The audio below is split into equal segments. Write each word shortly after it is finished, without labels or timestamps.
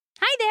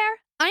Hi there,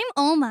 I'm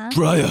Oma.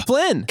 Shreya.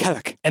 Flynn.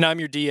 Kellic. And I'm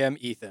your DM,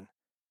 Ethan.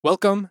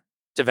 Welcome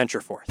to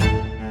Venture Forth.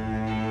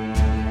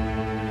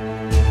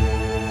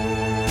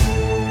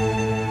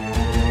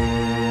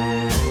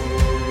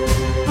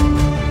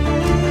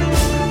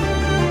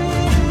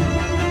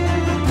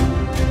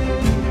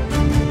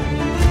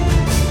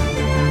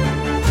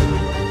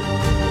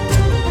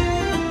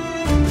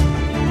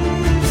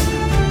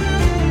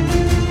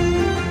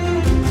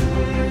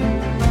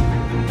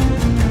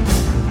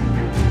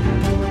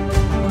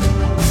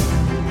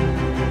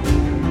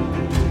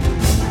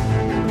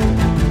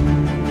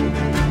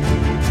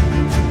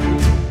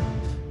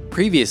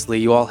 Previously,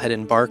 you all had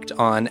embarked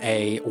on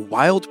a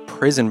wild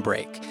prison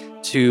break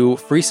to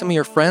free some of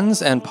your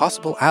friends and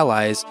possible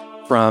allies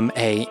from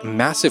a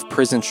massive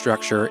prison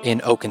structure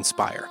in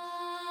Oakenspire.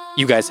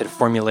 You guys had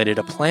formulated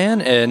a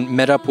plan and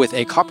met up with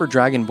a copper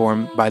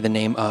dragonborn by the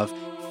name of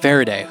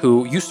Faraday,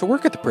 who used to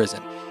work at the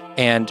prison,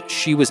 and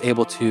she was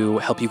able to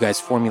help you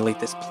guys formulate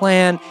this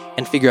plan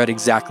and figure out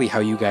exactly how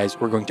you guys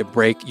were going to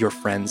break your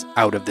friends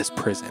out of this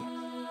prison.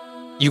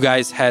 You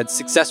guys had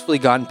successfully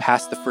gotten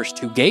past the first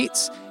two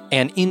gates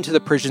and into the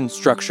prison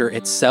structure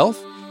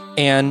itself.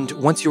 And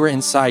once you were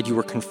inside, you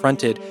were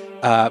confronted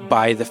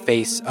by the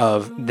face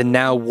of the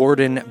now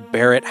Warden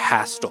Barrett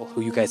Hastel,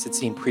 who you guys had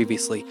seen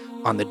previously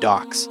on the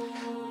docks.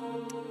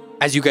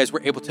 As you guys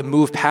were able to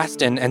move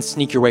past and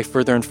sneak your way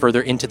further and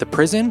further into the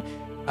prison,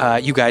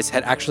 you guys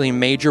had actually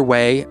made your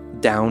way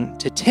down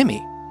to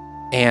Timmy.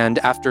 And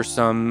after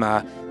some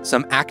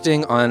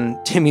acting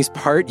on Timmy's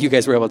part, you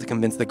guys were able to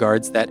convince the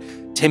guards that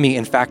Timmy,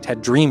 in fact,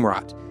 had dream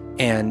rot.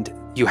 And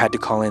you had to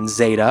call in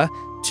Zeta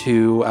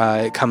to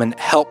come and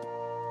help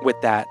with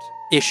that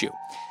issue.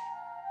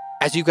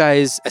 As you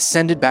guys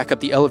ascended back up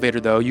the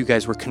elevator, though, you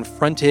guys were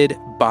confronted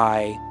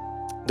by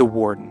the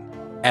warden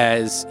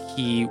as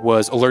he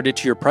was alerted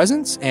to your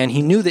presence, and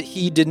he knew that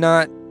he did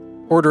not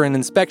order an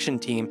inspection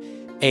team.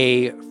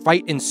 A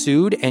fight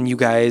ensued, and you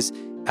guys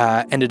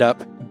ended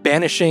up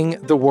banishing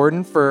the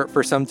warden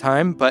for some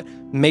time, but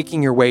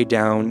making your way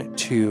down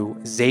to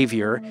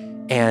Xavier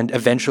and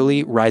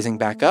eventually rising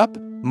back up.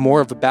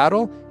 More of a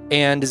battle,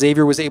 and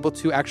Xavier was able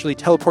to actually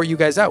teleport you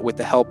guys out with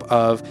the help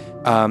of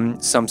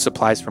some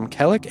supplies from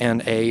Kellic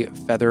and a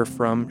feather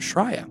from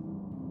Shreya.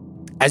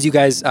 As you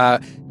guys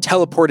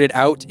teleported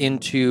out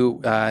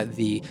into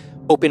the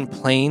open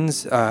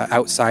plains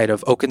outside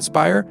of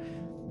Oakenspire,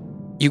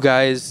 you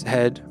guys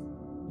had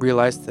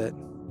realized that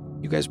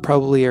you guys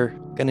probably are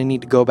going to need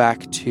to go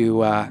back to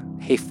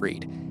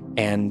Hayfried.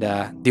 And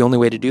the only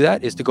way to do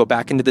that is to go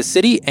back into the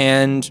city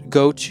and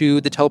go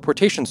to the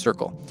teleportation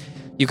circle.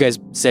 You guys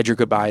said your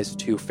goodbyes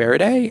to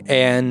Faraday,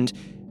 and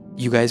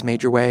you guys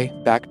made your way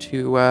back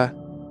to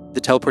the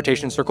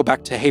teleportation circle,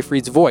 back to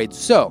Hayfried's Void.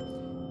 So,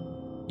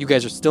 you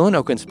guys are still in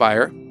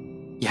Oakenspire.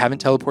 You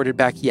haven't teleported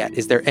back yet.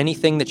 Is there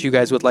anything that you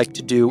guys would like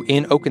to do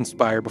in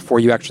Oakenspire before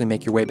you actually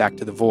make your way back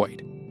to the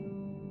Void?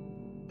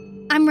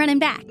 I'm running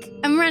back.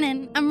 I'm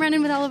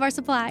running with all of our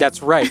supplies.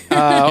 That's right.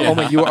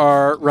 Oma, you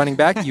are running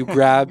back. You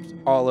grabbed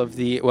all of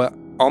the,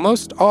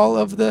 almost all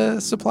of the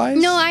supplies?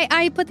 No,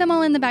 I put them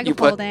all in the bag of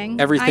holding.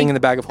 Everything in the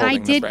bag of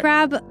holding. I did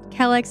grab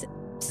Kellic's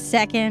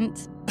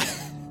second.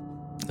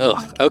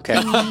 Ugh,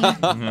 okay.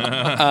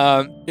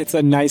 It's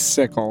a nice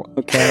sickle,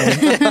 okay?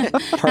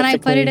 And I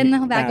put it in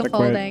the bag of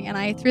holding, and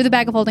I threw the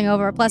bag of holding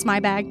over, plus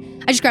my bag.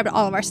 I just grabbed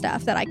all of our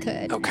stuff that I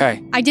could.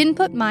 Okay. I didn't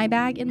put my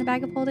bag in the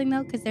bag of holding,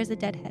 though, because there's a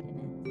dead head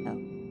in it. So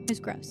it was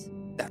gross.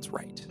 That's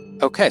right.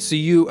 Okay, so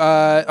you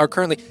are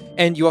currently,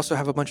 and you also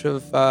have a bunch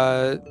of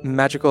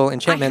magical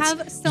enchantments. I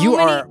have so you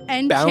many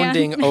are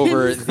bounding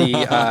over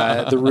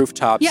the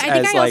rooftops. Yeah,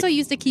 I think I also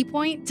used a key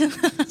point.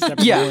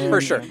 Yeah,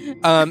 for sure.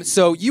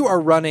 So you are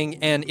running,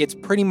 and it's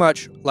pretty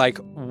much like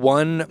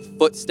one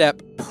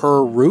footstep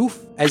per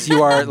roof as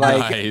you are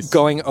Nice.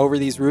 going over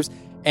these roofs,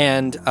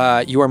 and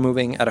you are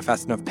moving at a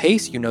fast enough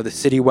pace. You know the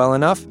city well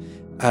enough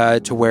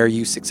to where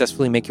you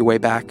successfully make your way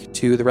back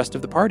to the rest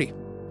of the party.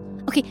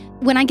 Okay,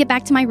 when I get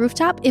back to my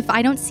rooftop, if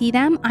I don't see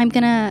them, I'm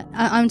gonna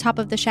on top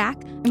of the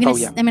shack. I'm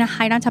gonna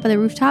hide on top of the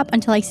rooftop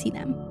until I see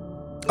them.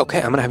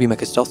 Okay, I'm gonna have you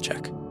make a stealth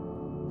check.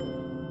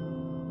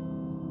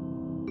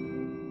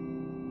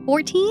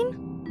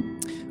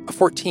 14? A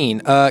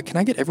 14. Can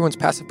I get everyone's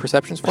passive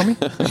perceptions for me?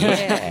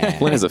 Yeah.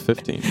 Flynn is a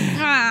 15.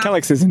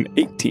 Kellic is an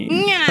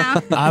 18. Yeah.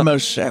 I'm a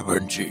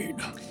 17.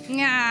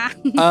 Yeah.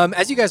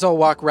 As you guys all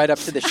walk right up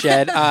to the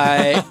shed,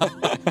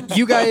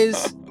 you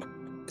guys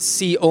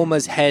see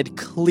Oma's head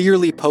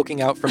clearly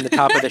poking out from the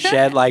top of the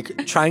shed,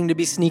 like trying to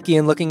be sneaky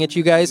and looking at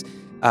you guys.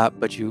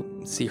 But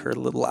you see her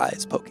little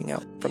eyes poking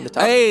out from the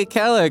top. Hey,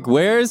 Kellic,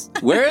 where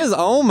is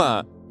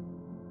Oma?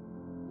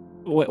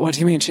 What do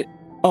you mean? Yeah,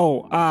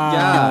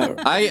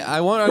 I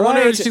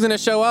wonder if she's going to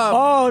show up.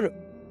 Oh,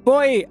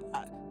 boy,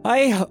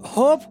 I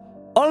hope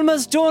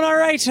Alma's doing all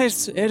right.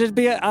 It'd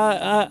be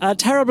a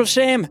terrible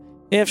shame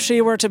if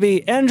she were to be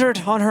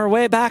injured on her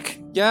way back.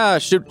 Yeah,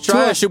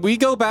 should we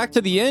go back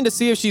to the inn to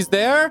see if she's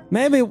there?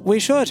 Maybe we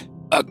should.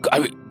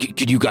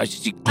 Could you guys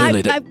see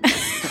clearly that?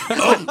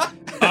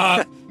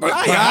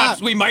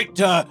 Perhaps we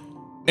might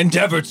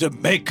endeavor to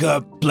make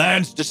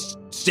plans to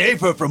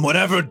save her from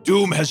whatever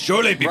doom has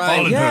surely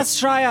befallen her. Yes,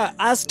 Shreya,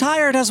 as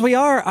tired as we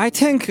are, I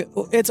think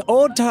it's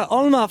owed to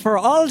Ulma for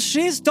all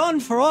she's done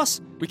for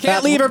us. We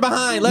can't leave her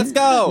behind. Let's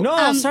go.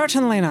 No,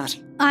 certainly not.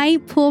 I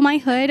pull my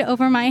hood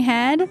over my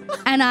head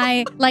and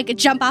I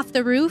jump off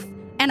the roof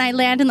and I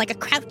land in a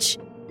crouch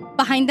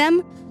behind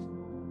them.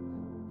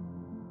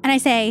 And I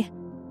say,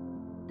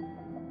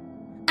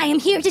 I am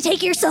here to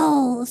take your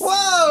souls. Whoa!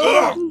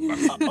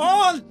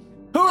 Oh,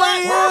 who are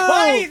you?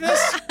 Why the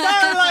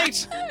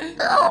starlight?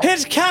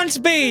 It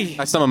can't be.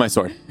 I summon my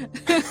sword.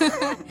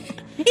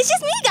 It's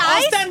just me,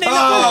 guys. Standing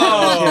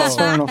Oh. Yes,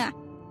 fair enough.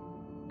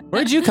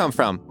 Where'd you come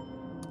from?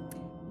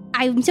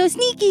 I'm so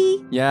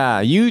sneaky.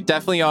 Yeah, you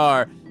definitely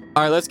are.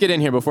 All right, let's get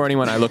in here before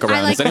I look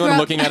around. Is anyone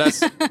looking at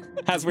us?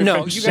 As we No,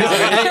 finish. you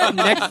guys are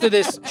next to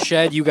this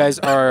shed. You guys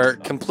are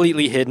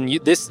completely hidden.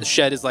 This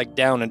shed is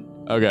down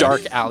a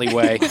dark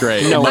alleyway.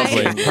 Great. No one's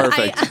Lovely. looking.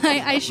 Perfect.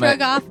 I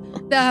shrug off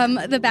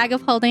the bag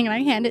of holding and I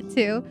hand it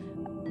to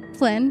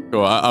Flynn.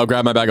 Cool. I'll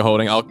grab my bag of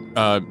holding. I'll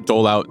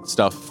dole out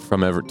stuff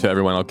to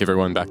everyone. I'll give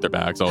everyone back their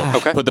bags. I'll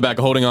put the bag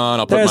of holding on.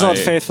 I'll put There's my Old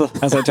Faithful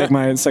as I take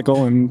my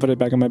sickle and put it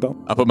back on my belt.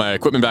 I'll put my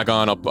equipment back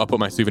on. I'll put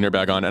my souvenir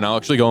bag on, and I'll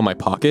actually go in my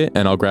pocket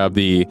and I'll grab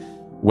the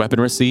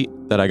weapon receipt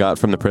that I got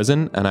from the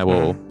prison, and I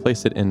will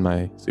place it in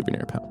my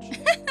souvenir pouch.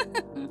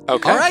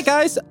 Okay. All right,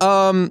 guys.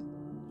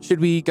 Should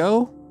we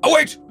go? Oh,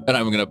 wait! And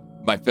I'm gonna,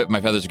 my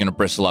feathers are gonna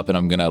bristle up and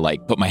I'm gonna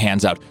put my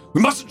hands out.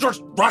 We mustn't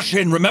just rush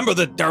in. Remember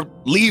that there are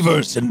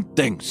levers and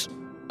things.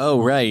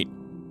 Oh, right.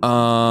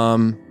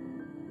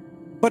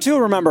 But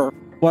you'll remember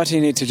what you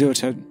need to do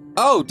to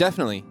Oh,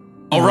 definitely.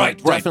 All right.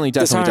 Definitely.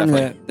 disarm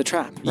the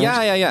trap.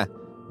 Right? Yeah.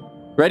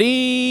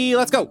 Ready?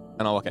 Let's go.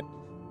 And I'll walk in.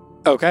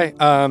 Okay.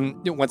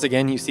 Once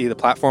again, you see the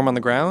platform on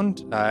the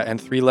ground and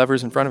 3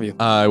 levers in front of you.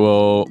 I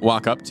will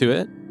walk up to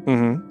it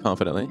Mm-hmm.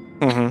 confidently.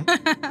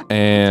 Mm-hmm.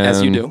 And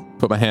As you do.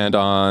 Put my hand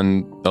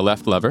on the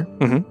left lever.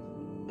 Mhm.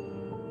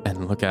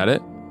 And look at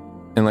it.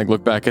 And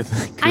look back at the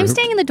group. I'm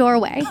staying in the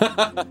doorway.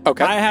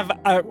 Okay. I have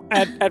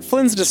at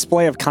Flynn's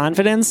display of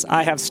confidence,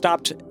 I have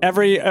stopped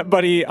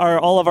everybody,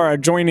 all of our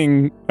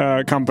adjoining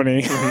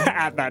company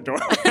at that door.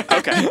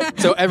 Okay.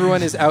 So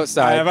everyone is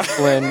outside.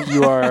 Flynn,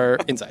 you are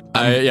inside.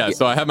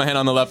 So I have my hand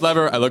on the left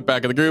lever. I look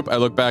back at the group. I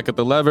look back at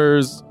the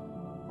levers.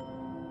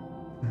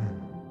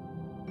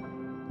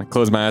 I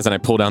close my eyes and I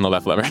pull down the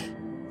left lever.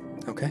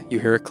 Okay. You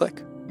hear a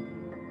click.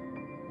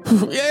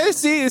 Yeah,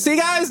 see,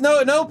 guys,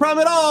 no problem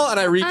at all. And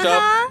I reach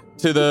up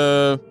to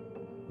the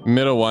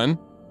middle one.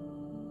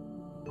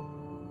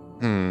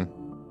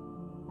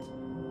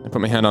 I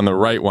put my hand on the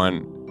right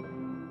one.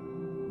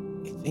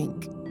 I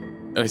think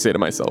I say to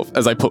myself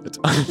as I pull it.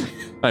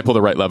 I pull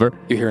the right lever.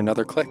 You hear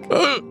another click.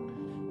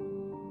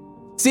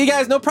 See,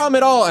 guys, no problem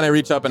at all. And I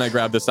reach up and I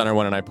grab the center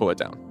one and I pull it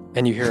down.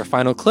 And you hear a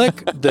final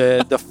click.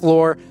 The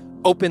floor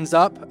opens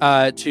up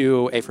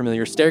to a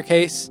familiar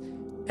staircase.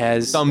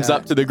 As Thumbs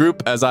up to the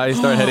group as I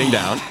start heading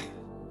down.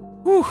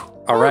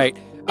 All right.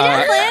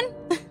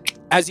 Flynn.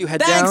 As you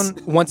head down,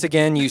 once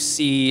again, you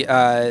see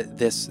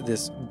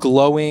this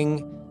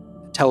glowing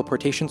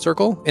teleportation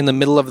circle in the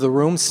middle of the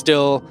room,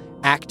 still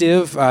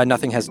active.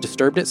 Nothing has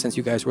disturbed it since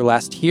you guys were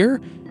last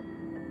here.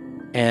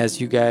 As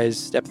you guys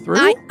step through,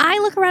 I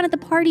look around at the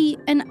party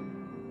and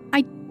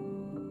I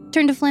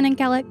turn to Flynn and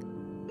Kellic.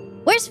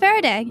 Where's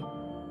Faraday?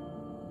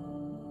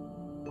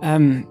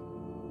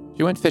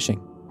 She went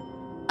fishing.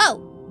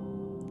 Oh,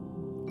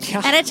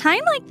 at a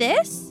time like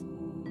this?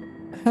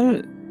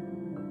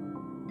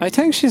 I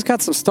think she's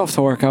got some stuff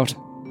to work out.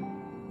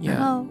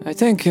 Yeah. Oh. I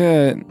think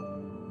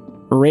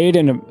raid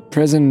in a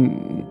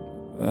prison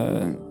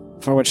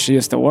for which she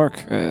used to work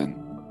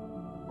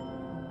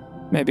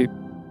maybe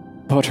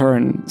put her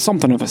in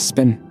something of a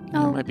spin.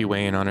 I might be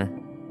weighing on her.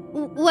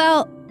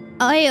 Well,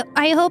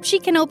 I hope she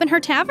can open her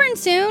tavern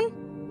soon.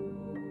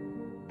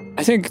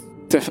 I think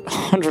the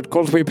 100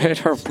 gold we paid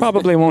her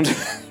probably won't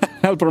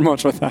help her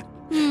much with that.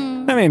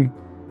 I mean,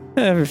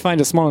 if we find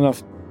a small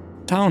enough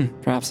town,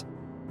 perhaps.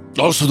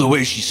 Also, the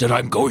way she said,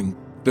 I'm going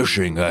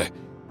fishing, I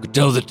could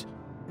tell that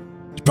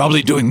she's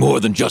probably doing more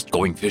than just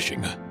going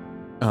fishing.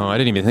 Oh, I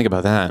didn't even think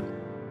about that.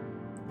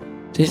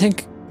 Do you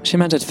think she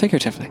meant it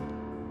figuratively?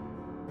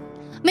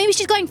 Maybe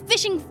she's going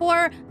fishing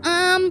for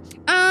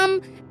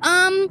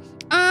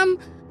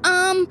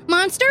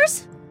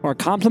monsters? Or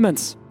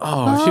compliments?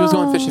 Oh, if she was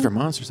going fishing for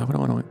monsters, I would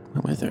have went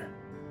with her.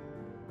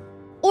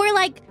 Or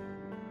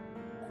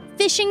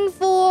fishing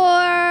for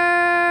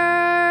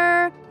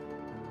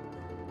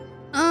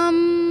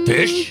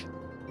Fish?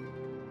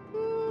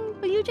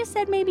 But you just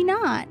said maybe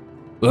not.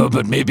 Well,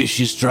 but maybe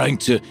she's trying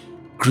to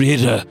create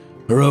her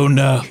own,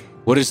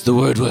 what is the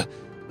word?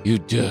 You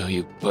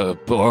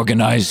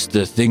organize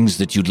the things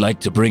that you'd like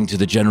to bring to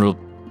the general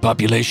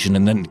population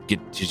and then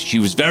she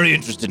was very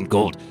interested in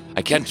gold.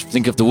 I can't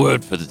think of the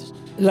word for this.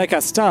 Like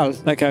a stall,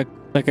 like a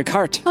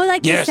cart. Oh,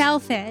 Yes. the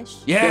shellfish.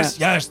 Yes,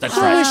 that's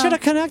Oh, right. we should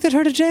have connected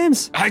her to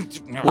James.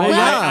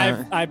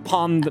 I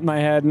palmed my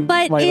head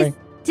But lightly.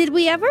 did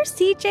we ever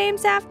see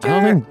James after? I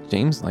don't think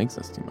James likes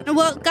us too much.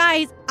 Well,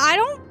 guys, I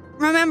don't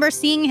remember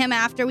seeing him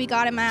after we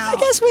got him out. I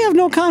guess we have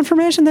no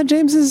confirmation that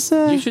James is.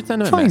 You should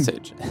send him fine. a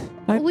message.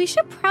 We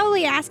should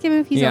probably ask him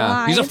if he's Yeah.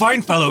 alive. He's a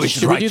fine fellow. We should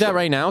Should we write do to that him.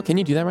 right now? Can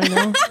you do that right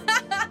now?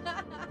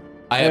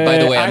 By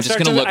the way, I'm just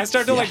gonna look. I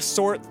start to like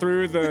sort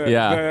through the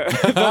Yeah.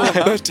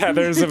 the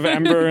tethers of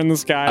ember in the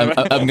sky.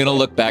 I'm gonna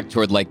look back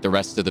toward like the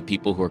rest of the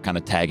people who are kind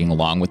of tagging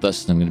along with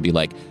us, and I'm gonna be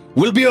like,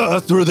 "We'll be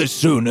through this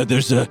soon.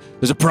 There's a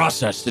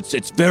process.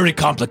 It's very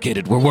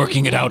complicated. We're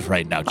working it out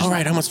right now. Just All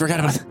right, I almost forgot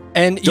about that.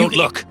 And Don't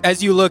look.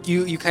 As you look,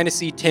 you kind of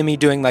see Timmy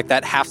doing like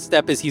that half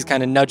step as he's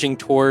kind of nudging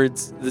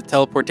towards the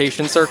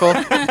teleportation circle.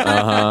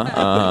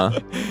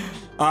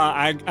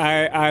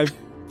 I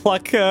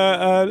pluck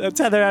a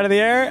tether out of the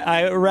air.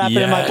 I wrap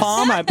it in my Yes.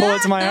 palm. I pull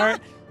it to my heart.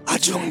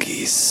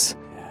 Ajungis.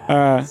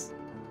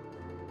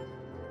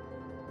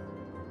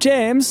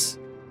 James,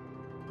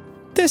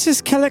 this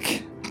is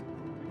Kellic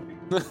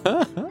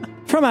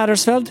from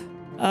Addersfeld.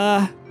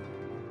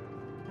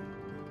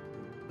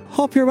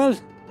 Hope you're well.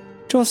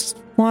 Just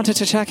wanted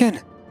to check in.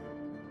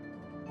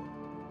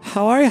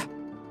 How are you?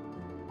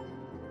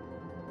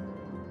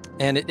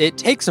 And it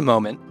takes a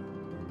moment,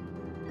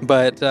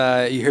 but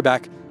you hear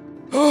back,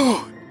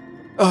 Oh,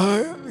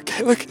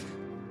 okay, look,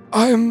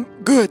 I'm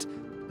good.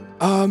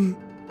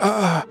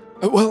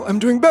 Well, I'm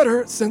doing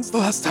better since the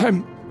last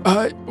time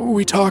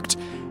we talked.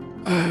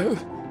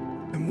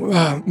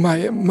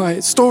 My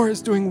store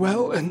is doing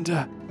well,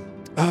 and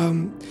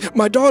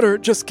my daughter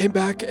just came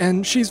back,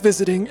 and she's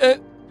visiting.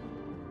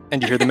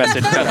 and you hear the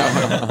message cut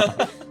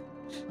out.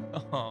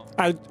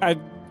 I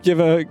give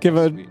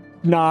a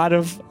nod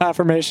of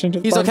affirmation to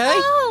the He's bug. okay?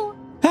 Oh,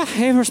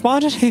 He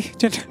responded. He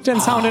didn't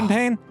sound in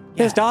pain.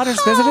 His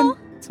daughter's visiting.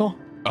 So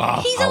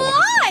he's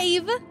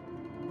alive.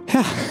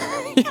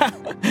 yeah,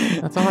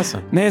 That's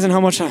awesome. amazing how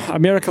much a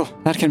miracle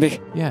that can be.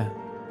 Yeah.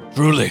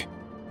 truly.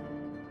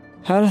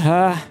 Well,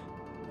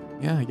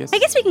 Yeah, I guess. I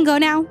guess we can go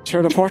now.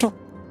 through the portal.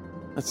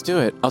 Let's do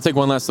it. I'll take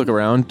one last look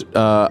around.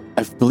 I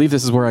believe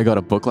this is where I got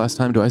a book last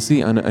time. Do I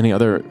see any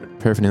other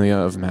paraphernalia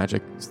of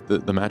magic,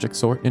 the magic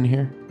sort in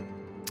here?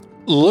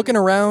 Looking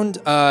around,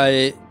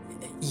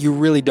 you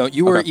really don't.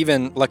 You were Okay.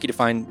 even lucky to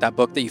find that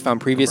book that you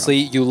found previously.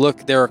 You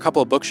look, there are a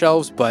couple of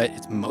bookshelves, but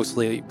it's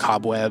mostly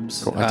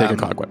cobwebs. Cool. I take a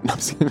cobweb. No, I'm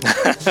just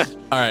kidding.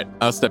 All right,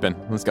 I'll step in.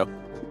 Let's go.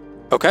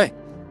 Okay.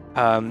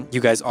 You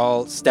guys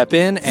all step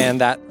in, and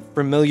that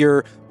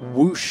familiar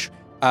whoosh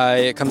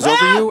comes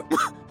over you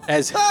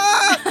as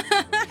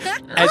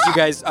you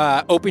guys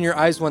open your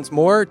eyes once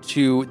more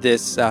to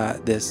this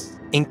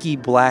inky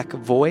black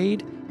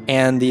void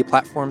and the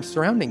platform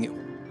surrounding you.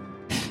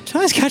 It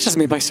always catches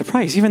me by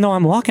surprise, even though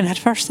I'm walking at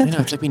first. I know,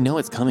 it's like we know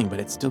it's coming, but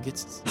it still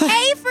gets us.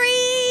 Hey,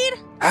 Freed.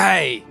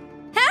 Hey,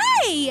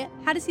 Hey,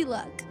 how does he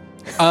look?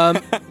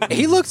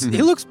 he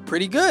looks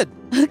pretty good.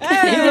 He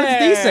looks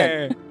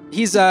decent.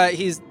 He's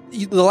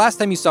the last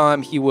time you saw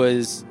him, he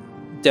was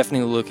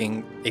definitely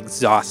looking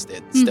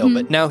exhausted still, Mhm.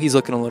 but now he's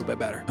looking a little bit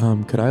better.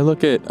 Could I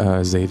look at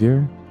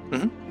Xavier?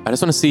 Mhm. I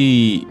just want to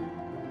see,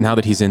 now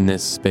that he's in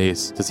this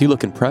space, does he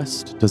look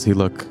impressed? Does he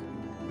look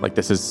like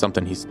this is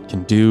something he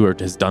can do or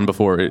has done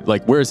before?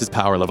 Like, where is his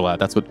power level at?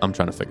 That's what I'm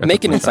trying to figure out.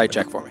 Make an insight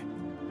check for me.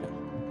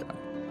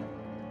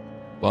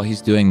 While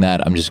he's doing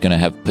that, I'm just gonna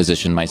have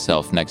positioned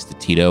myself next to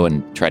Tito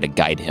and try to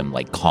guide him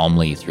like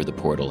calmly through the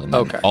portal, and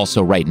then Okay.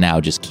 also right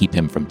now just keep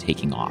him from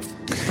taking off.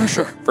 For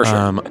sure.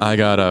 I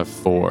got a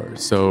 4,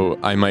 so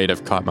I might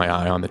have caught my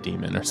eye on the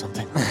demon or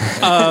something.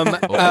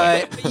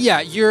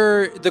 Yeah,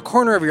 the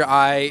corner of your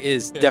eye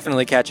is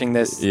definitely catching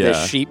this Yeah.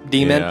 sheep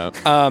demon. Yeah.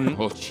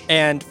 Oh, gee.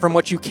 And from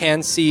what you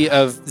can see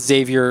of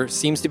Xavier,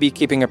 seems to be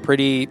keeping a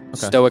pretty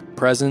stoic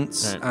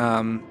presence.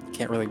 Right.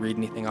 Can't really read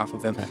anything off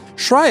of him. Okay.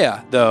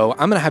 Shreya, though,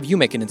 I'm gonna have you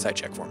make an insight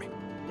check for me.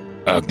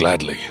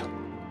 Gladly.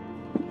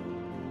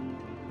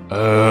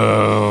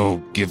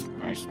 Oh, give.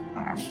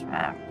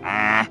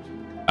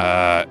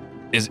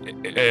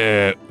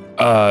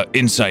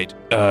 Insight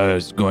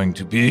is going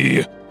to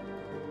be.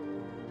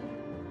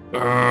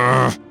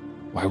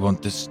 Why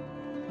won't this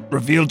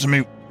reveal to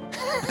me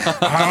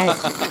how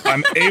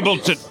I'm able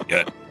to?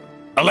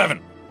 11.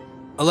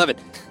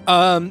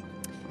 11.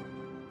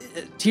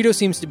 Tito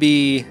seems to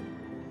be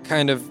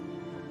kind of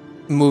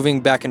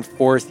moving back and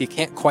forth. You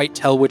can't quite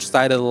tell which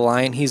side of the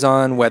line he's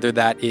on, whether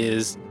that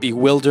is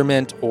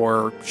bewilderment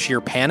or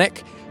sheer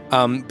panic,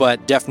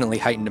 but definitely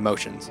heightened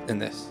emotions in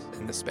this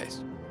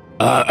space.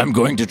 I'm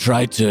going to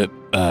try to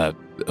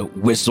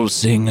whistle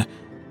sing,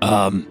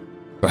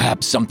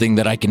 perhaps something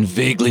that I can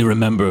vaguely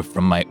remember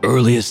from my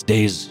earliest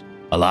days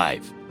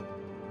alive.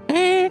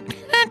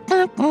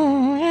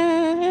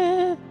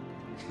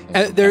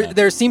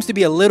 There seems to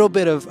be a little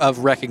bit of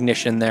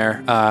recognition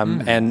there,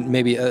 and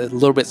maybe a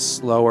little bit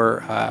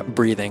slower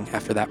breathing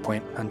after that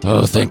point.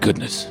 Oh, thank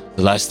goodness.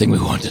 The last thing we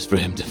want is for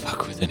him to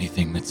fuck with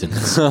anything that's in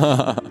this,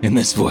 in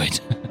this void.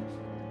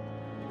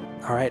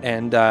 All right,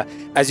 and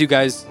as you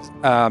guys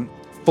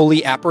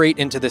fully apparate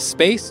into this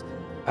space,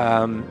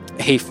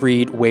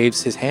 Hayfried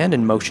waves his hand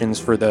and motions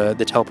for the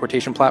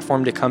teleportation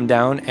platform to come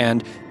down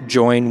and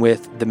join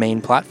with the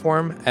main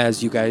platform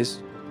as you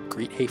guys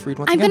greet Hayfried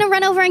once I'm again. gonna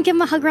run over and give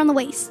him a hug around the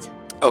waist.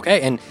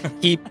 Okay, and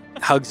he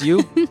hugs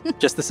you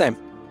just the same.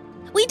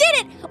 We did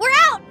it! We're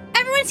out!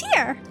 Everyone's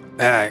here!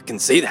 I can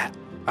see that.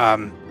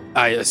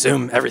 I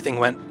assume everything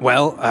went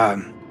well.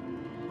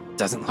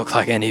 Doesn't look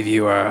like any of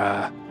you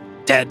are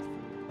dead.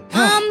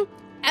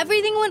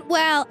 Everything went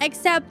well,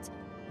 except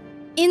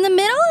in the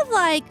middle of,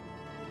 like,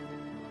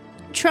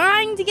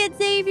 trying to get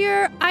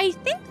Xavier, I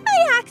think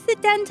I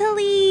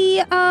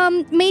accidentally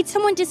made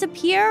someone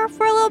disappear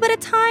for a little bit of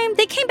time.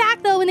 They came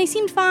back, though, and they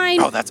seemed fine.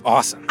 Oh, that's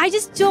awesome. I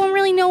just don't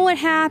really know what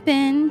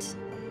happened.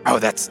 Oh,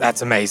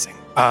 that's amazing.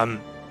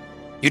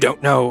 You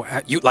don't know,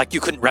 you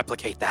couldn't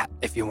replicate that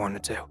if you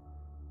wanted to.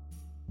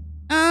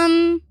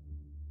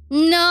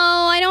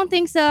 No, I don't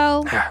think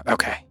so.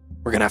 Okay,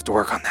 we're gonna have to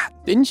work on that.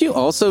 Didn't you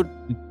also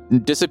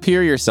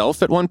disappear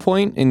yourself at one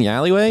point in the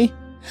alleyway?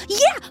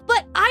 Yeah,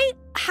 but I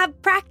have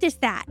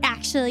practiced that,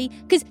 actually.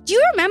 Because do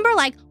you remember,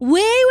 like,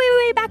 way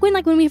back when,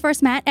 like, when we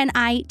first met and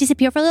I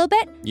disappeared for a little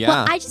bit? Yeah.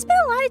 Well, I just spent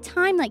a lot of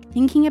time, like,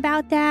 thinking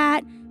about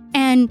that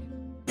and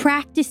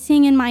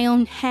practicing in my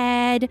own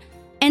head.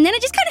 And then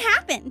it just kind of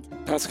happened.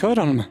 That's good,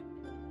 Alma.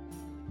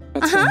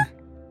 That's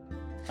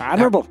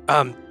admirable.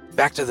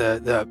 Back to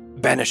the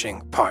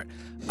banishing part.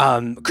 Is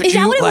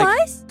that what it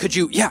was?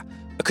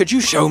 Could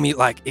you show me,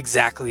 like,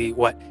 exactly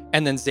what?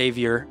 And then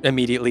Xavier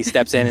immediately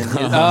steps in and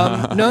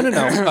no.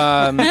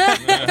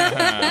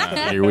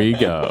 Here we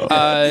go.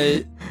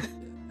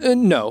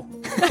 No.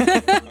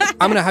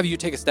 I'm gonna have you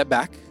take a step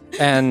back,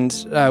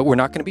 and we're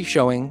not gonna be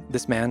showing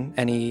this man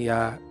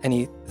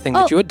anything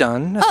that you had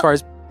done as far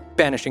as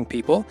banishing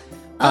people.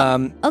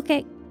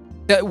 Okay.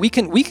 We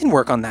can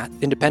work on that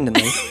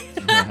independently.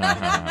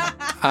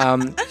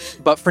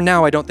 But for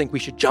now, I don't think we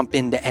should jump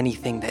into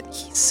anything that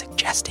he's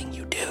suggesting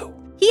you do.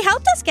 He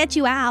helped us get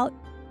you out.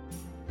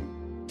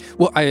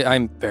 Well,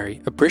 I'm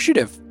very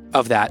appreciative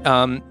of that.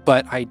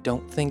 But I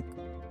don't think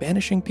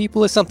banishing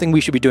people is something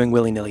we should be doing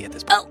willy-nilly at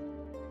this point. Oh,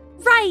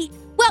 right.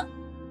 Well,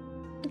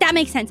 that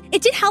makes sense.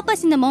 It did help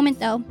us in the moment,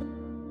 though.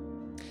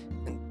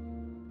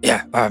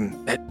 Yeah,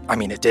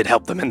 it did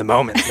help them in the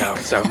moment, though,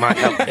 so it might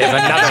help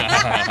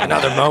if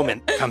another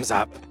moment comes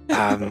up.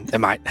 It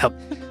might help.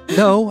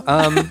 No,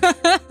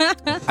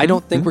 I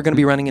don't think we're going to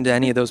be running into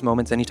any of those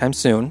moments anytime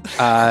soon.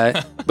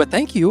 But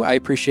thank you. I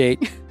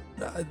appreciate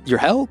your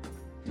help.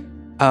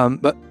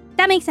 But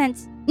that makes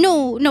sense.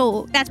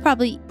 No, that's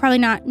probably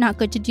not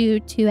good to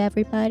do to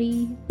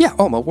everybody. Yeah,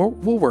 Alma,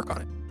 we'll work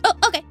on it. Oh,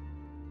 okay.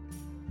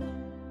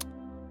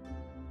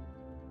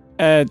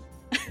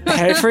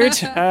 Hey,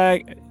 Fried,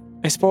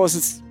 I suppose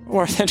it's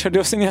worth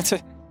introducing you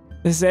to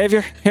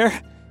Xavier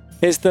here.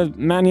 He's the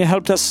man you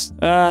helped us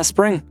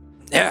spring.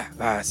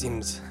 Yeah,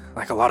 seems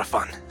like a lot of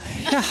fun.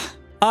 Yeah.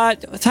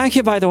 Thank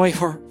you, by the way,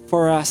 for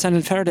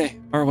sending Faraday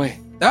our way.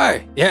 Oh,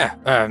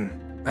 yeah.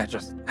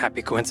 Just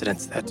happy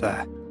coincidence that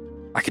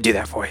I could do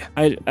that for you.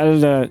 I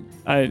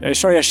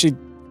assure you, she,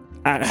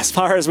 as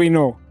far as we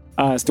know,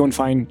 is doing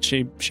fine.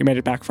 She made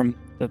it back from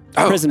the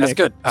prison. That's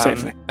good.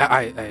 Safely.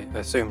 I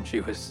assume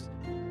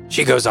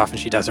she goes off and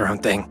she does her own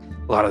thing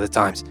a lot of the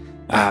times.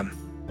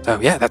 So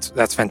yeah,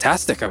 that's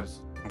fantastic. I'm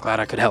glad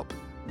I could help.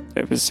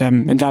 It was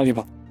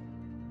invaluable.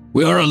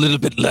 We are a little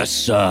bit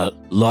less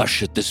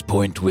lush at this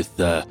point with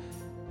the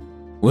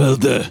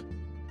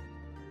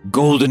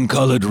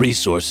golden-colored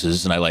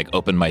resources, and I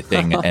open my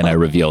thing and I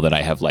reveal that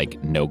I have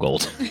no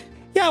gold.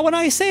 Yeah, when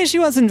I say she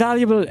was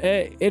invaluable,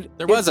 there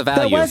was a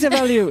value. There was a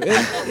value,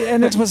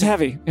 and it was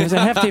heavy. It was a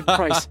hefty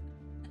price.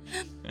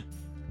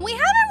 We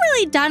haven't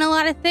really done a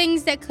lot of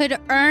things that could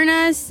earn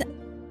us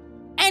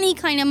any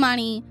kind of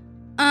money.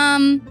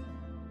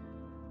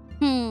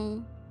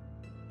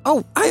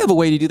 Oh, I have a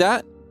way to do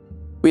that.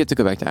 We have to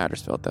go back to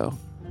Addersfield, though.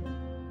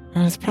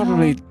 It's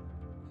probably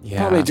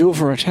due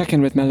for a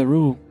check-in with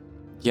Mellaroo.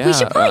 Yeah, we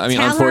should probably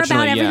tell her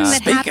about everything that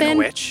Speaking happened. of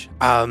which,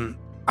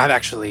 I've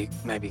actually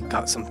maybe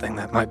got something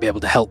that might be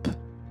able to help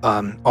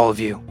all of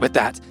you with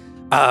that.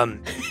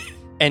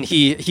 And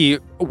he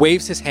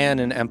waves his hand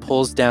and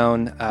pulls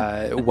down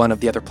one of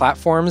the other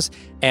platforms.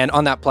 And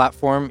on that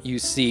platform, you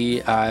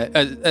see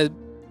a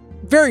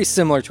very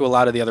similar to a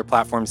lot of the other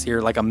platforms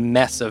here, like a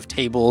mess of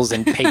tables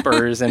and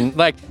papers and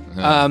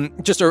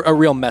just a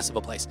real mess of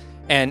a place.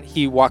 And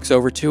he walks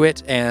over to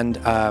it, and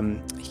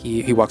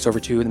he walks over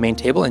to the main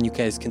table, and you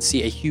guys can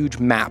see a huge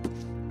map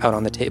out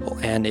on the table.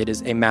 And it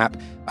is a map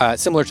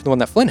similar to the one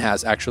that Flynn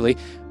has, actually,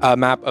 a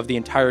map of the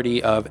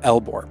entirety of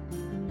Elbor.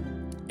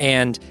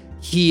 And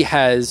he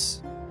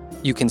has,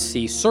 you can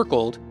see,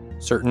 circled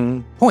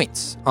certain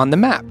points on the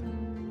map.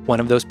 One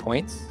of those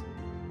points,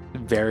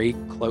 very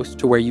close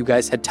to where you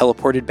guys had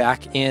teleported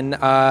back in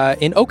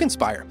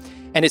Oakenspire.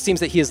 And it seems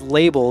that he has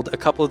labeled a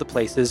couple of the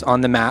places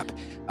on the map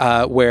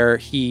where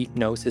he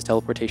knows his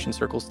teleportation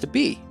circles to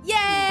be.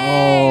 Yay!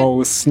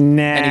 Oh,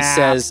 snap. And he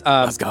says,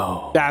 Let's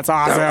go. That's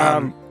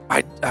awesome.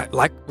 I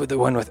like with the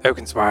one with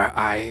Oakenspire,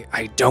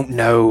 I don't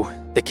know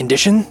the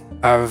condition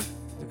of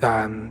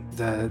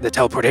the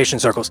teleportation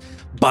circles,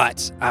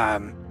 but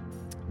I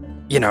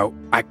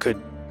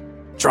could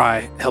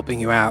try helping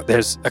you out.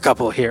 There's a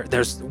couple here.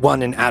 There's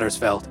one in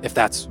Addersfeld, if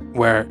that's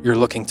where you're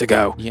looking to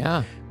go.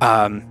 Yeah.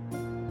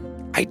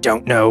 I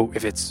don't know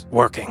if it's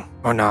working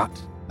or not.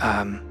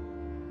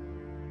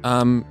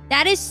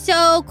 That is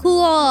so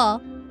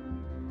cool.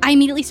 I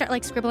immediately start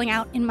like scribbling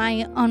out on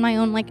my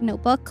own like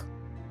notebook,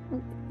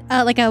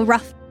 like a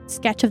rough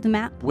sketch of the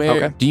map. Where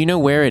Okay. do you know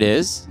where it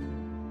is?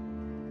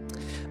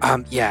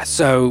 Yeah,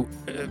 so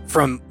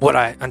from what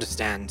I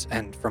understand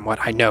and from what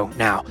I know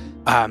now,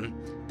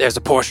 there's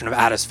a portion of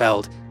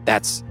Addersfeld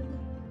that's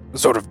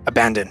sort of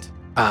abandoned.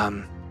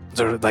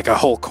 Sort of like a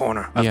whole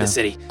corner of Yeah. the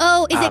city.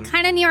 Oh, is it Um,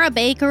 kind of near a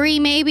bakery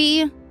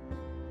maybe?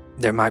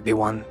 There might be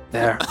one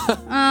there.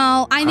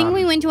 Oh, I think Um,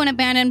 we went to an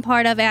abandoned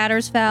part of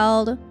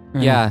Addersfeld.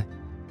 Yeah.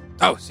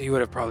 Oh, so you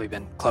would have probably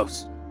been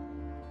close.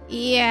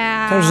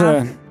 Yeah. There's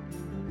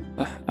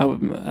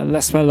a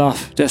less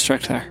well-off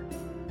district there.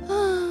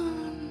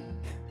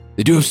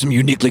 They do have some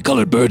uniquely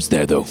colored birds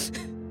there, though.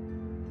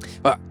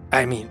 But,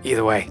 I mean,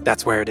 either way,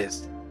 that's where it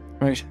is.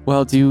 Right.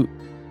 Well,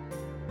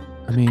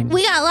 I mean,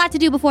 We got a lot to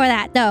do before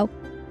that, though.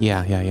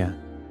 yeah.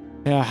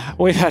 Yeah,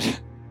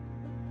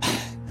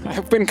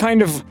 I've been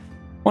kind of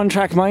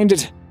one-track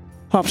minded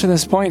up to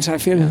this point. I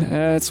feel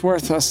it's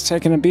worth us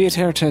taking a beat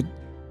here to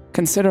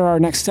consider our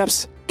next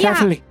steps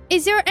carefully.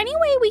 Is there any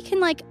way we can,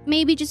 like,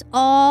 maybe just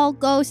all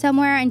go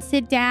somewhere and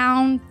sit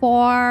down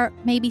for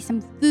maybe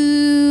some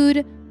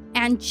food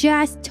and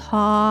just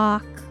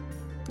talk?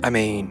 I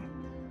mean,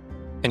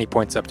 and he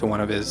points up to one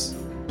of his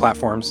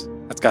platforms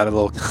that's got a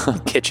little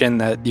kitchen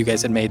that you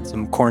guys had made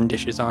some corn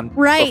dishes on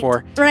Right.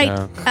 before. Right.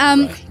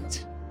 Yeah.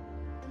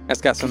 It's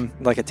got some,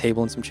 like a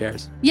table and some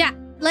chairs. Yeah.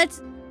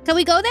 Can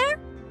we go there?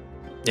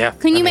 Yeah.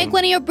 Can you I make mean,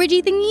 one of your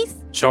bridgy thingies?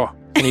 Sure.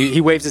 And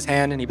he waves his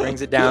hand and he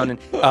brings it down, and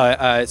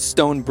a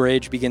stone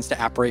bridge begins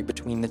to apparate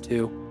between the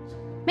two.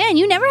 Man,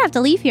 you never have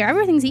to leave here.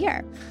 Everything's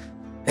here.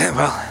 Yeah,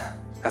 well,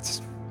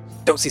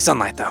 don't see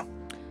sunlight though.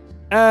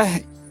 Yeah,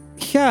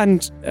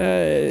 and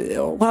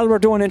while we're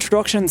doing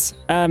introductions,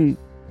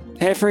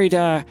 Heyfried,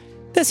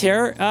 this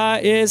here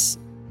is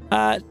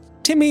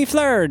Timmy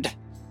Flurd.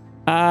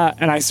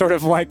 And I sort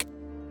of like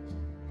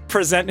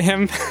present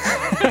him.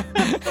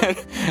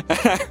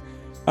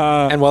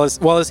 And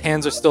while his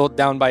hands are still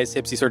down by his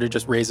hips, he sort of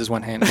just raises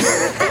one hand.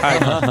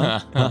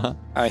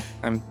 Hi,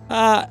 I'm.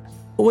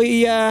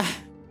 We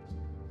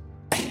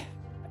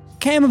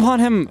came upon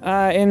him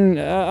in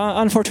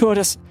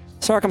unfortuitous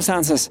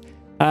circumstances.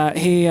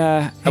 He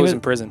was in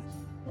prison.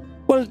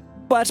 Well,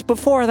 but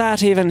before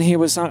that, even he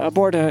was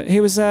aboard. He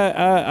was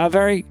a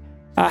very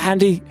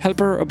handy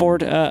helper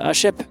aboard a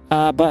ship,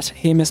 but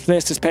he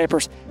misplaced his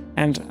papers,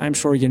 and I'm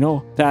sure you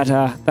know that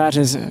that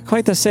is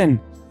quite the sin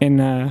in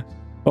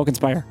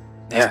Oakenspire.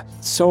 Yeah.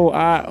 So,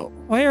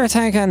 why are you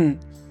thinking,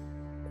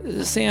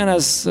 seeing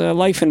as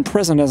life in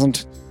prison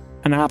isn't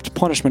an apt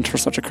punishment for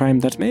such a crime,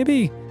 that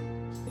maybe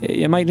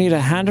you might need a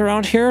hand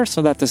around here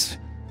so that this,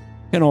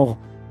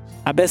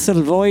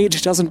 abyssal void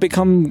doesn't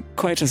become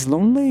quite as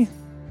lonely?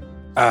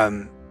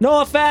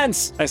 No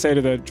offense, I say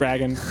to the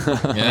dragon.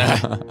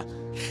 Yeah.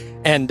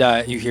 And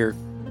you hear.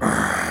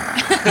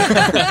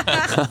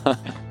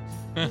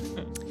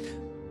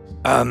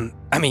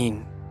 I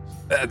mean,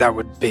 that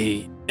would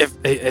be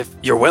if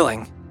you're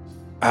willing.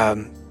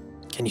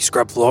 Can you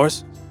scrub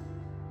floors?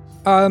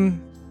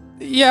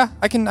 Yeah,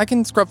 I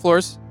can scrub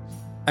floors.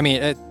 I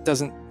mean, it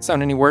doesn't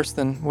sound any worse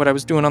than what I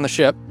was doing on the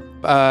ship.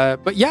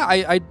 But yeah,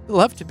 I'd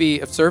love to be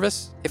of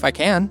service if I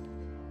can.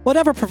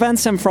 Whatever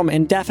prevents him from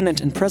indefinite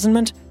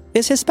imprisonment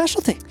is his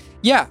specialty.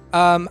 Yeah,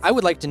 I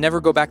would like to never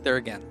go back there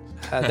again.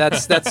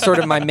 That's sort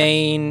of my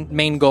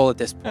main goal at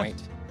this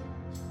point.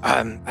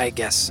 I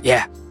guess,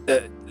 yeah.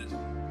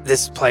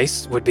 This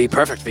place would be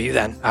perfect for you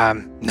then.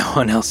 No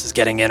one else is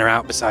getting in or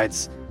out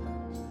besides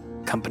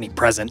company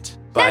present.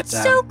 But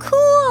That's so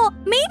cool.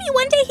 Maybe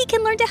one day he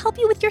can learn to help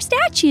you with your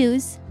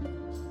statues.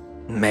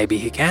 maybe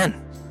he can.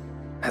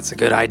 That's a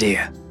good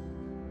idea.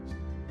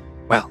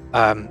 Well,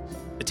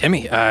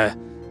 Timmy, I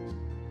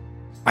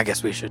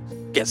guess we should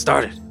get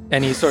started.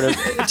 And he sort of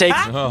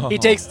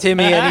takes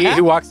Timmy and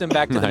he walks him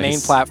back to the main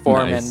Nice.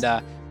 platform, Nice.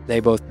 and they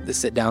both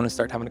sit down and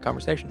start having a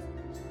conversation.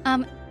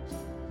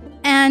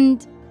 And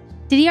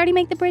did he already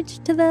make the bridge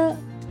to the...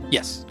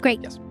 Yes.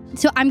 Great. Yes.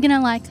 So I'm going to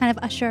like kind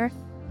of usher.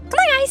 Come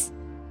on, guys.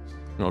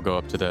 We'll go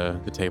up to the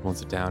table and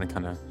sit down and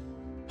kind of.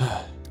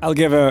 I'll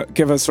give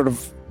a sort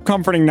of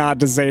comforting nod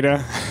to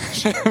Zeta.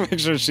 Make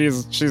sure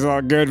she's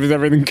all good with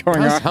everything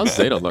going on. How's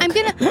Zeta look? I'm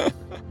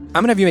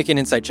gonna have you make an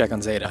insight check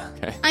on Zeta.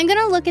 I'm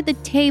gonna look at the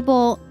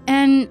table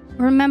and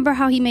remember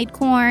how he made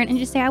corn and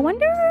just say, I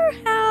wonder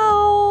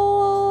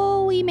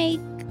how we make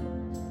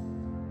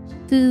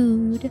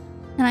food.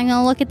 And I'm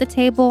gonna look at the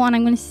table and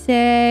I'm gonna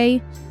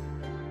say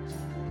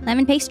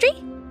lemon pastry?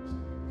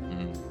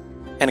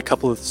 And a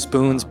couple of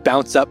spoons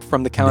bounce up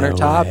from the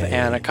countertop, way.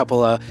 and a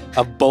couple of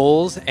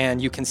bowls,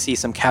 and you can see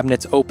some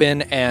cabinets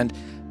open, and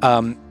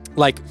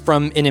like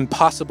from an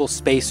impossible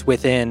space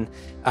within,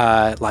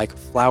 like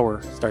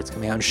flour starts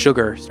coming out, and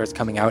sugar starts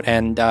coming out,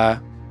 and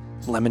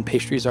lemon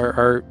pastries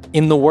are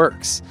in the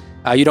works.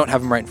 You don't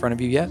have them right in front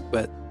of you yet,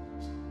 but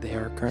they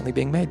are currently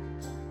being made.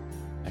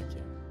 Heck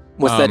yeah.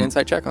 What's that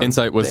insight check on?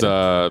 Insight was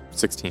Zeta?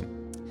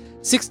 16.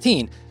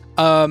 16.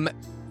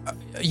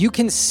 You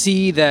can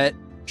see that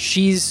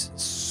she's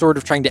sort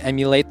of trying to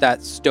emulate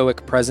that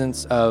stoic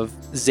presence of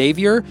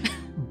Xavier,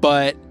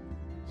 but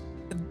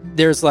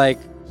there's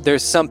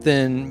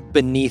something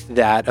beneath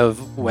that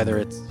of whether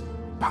it's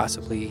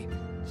possibly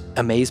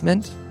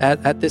amazement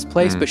at this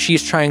place, but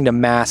she's trying to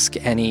mask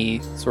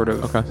any sort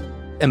of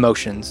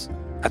emotions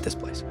at this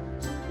place.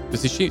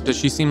 Does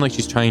she seem like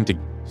she's trying to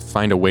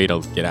find a way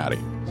to get out of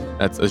here?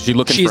 Is she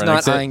looking She's for an not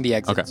exit? eyeing the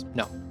exits. Okay.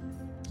 No.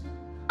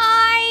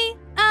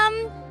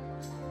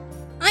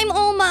 I'm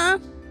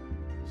Olma.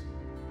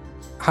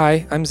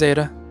 Hi, I'm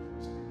Zeta.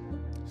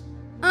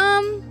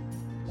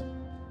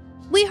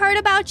 We heard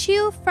about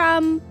you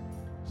from,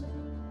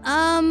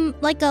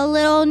 like a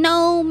little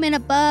gnome and a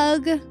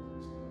bug.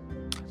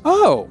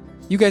 Oh,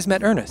 you guys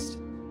met Ernest.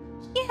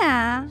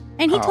 Yeah,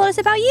 and he Oh. told us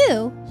about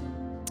you.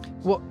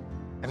 Well,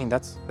 I mean,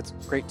 that's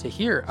great to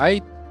hear.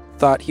 I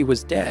thought he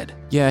was dead.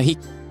 Yeah, he.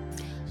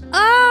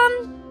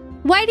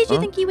 Why did you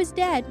Huh? think he was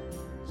dead?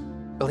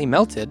 Well, he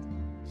melted.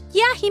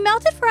 Yeah, he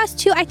melted for us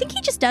too. I think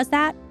he just does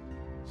that.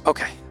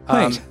 Okay.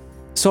 Wait.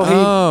 So he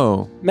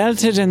Oh,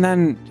 melted and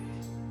then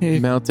he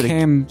melted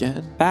came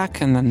again.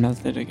 back and then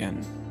melted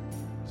again.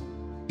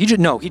 he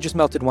just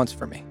melted once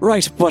for me.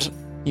 Right, but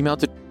He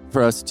melted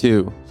for us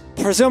too.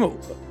 presume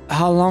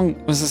how long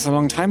was this? A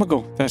long time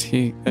ago that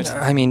he.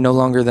 I mean, no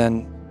longer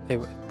than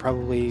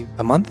probably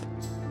a month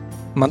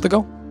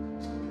ago.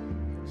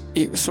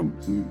 So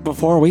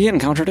before we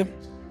encountered him.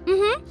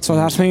 Mm-hmm. So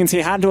that means he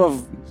had to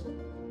have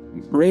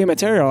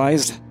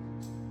rematerialized.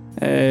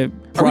 Are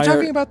we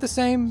talking about the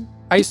same?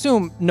 I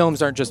assume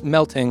gnomes aren't just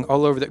melting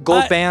all over the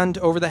gold band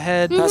over the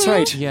head. That's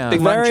right. Yeah.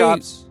 Big mutton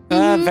chops.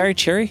 Very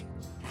cheery.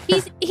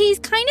 He's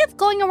kind of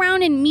going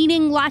around and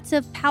meeting lots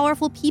of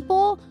powerful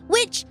people,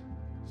 which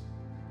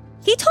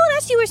he told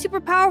us you were super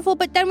powerful,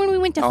 but then when we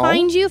went to Oh,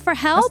 find you for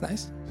help,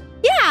 That's nice.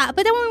 yeah,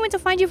 but then when we went to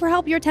find you for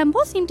help, your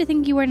temple seemed to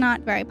think you were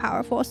not very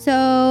powerful.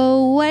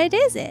 So what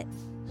is it?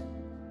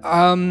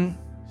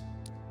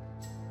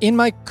 In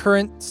my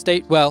current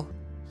state, well,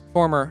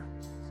 former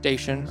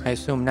station, I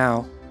assume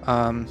now,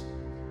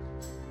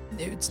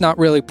 it's not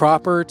really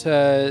proper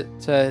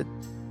to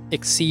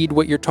exceed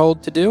what you're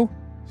told to do.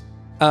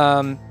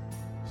 And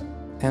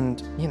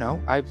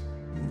I'm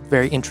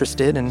very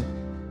interested in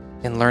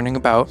learning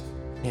about,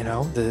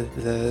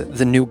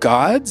 the new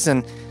gods,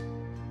 and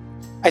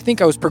I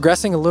think I was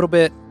progressing a little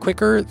bit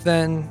quicker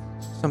than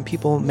some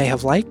people may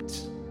have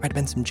liked. Might have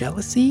been some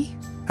jealousy.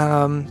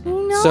 Oh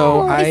no!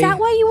 So Is that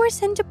why you were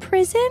sent to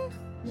prison?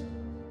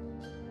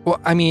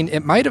 Well, I mean,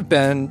 it might have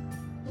been.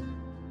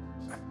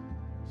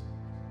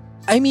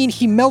 I mean,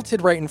 he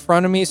melted right in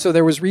front of me, so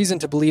there was reason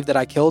to believe that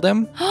I killed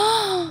him.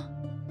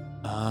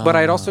 But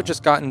I'd also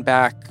just gotten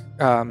back,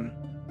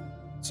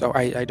 so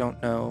I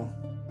don't know.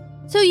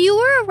 So you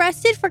were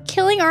arrested for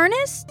killing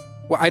Ernest?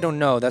 Well, I don't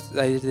know.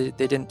 They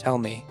didn't tell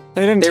me.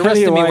 They didn't They tell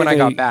arrested you me why when I they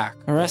got back.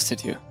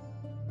 arrested you.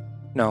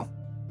 No.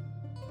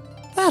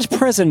 That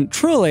prison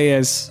truly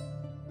is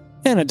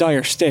in a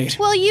dire state.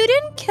 Well, you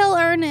didn't kill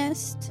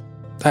Ernest.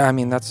 I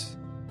mean, that's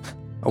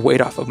a weight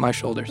off of my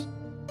shoulders.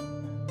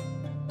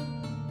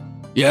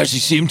 Yes, he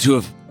seems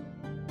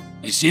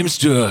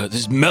to,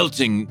 this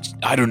melting,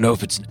 I don't know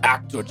if it's an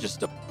act or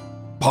just a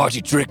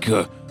party trick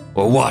or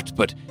what,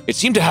 but it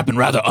seemed to happen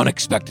rather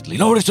unexpectedly.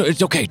 No, it's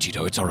okay,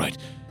 Cheeto, it's all right.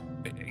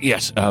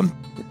 Yes,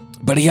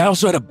 but he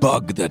also had a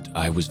bug that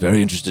I was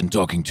very interested in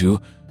talking to.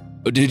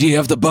 Did he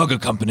have the bug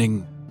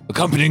accompanying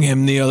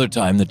him the other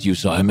time that you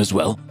saw him as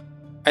well?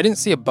 I didn't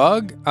see a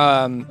bug.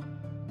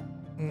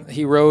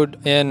 He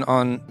rode in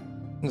on,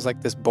 it was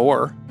like this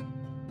boar,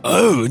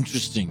 Oh,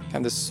 interesting.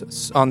 kind of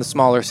on the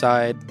smaller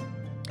side,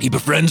 He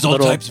befriends all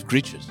Little types of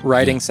creatures.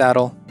 riding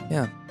saddle.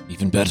 Yeah. Yeah,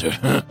 even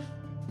better.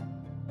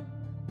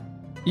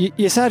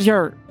 You said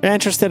you're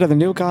interested in the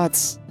new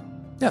gods.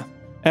 Yeah.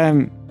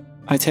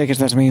 I take it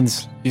that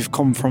means you've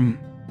come from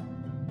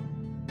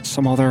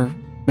some other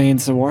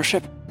means of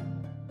worship.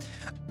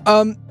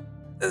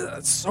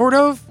 Sort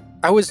of.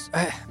 I was,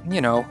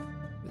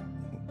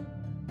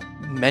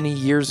 many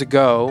years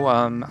ago,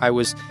 I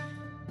was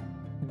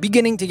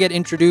beginning to get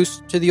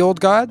introduced to the old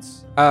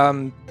gods,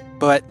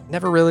 but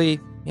never really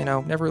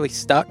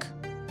stuck.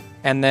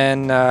 And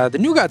then the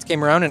new gods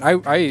came around, and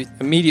I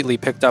immediately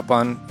picked up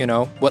on,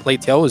 what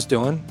Late Tail was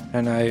doing,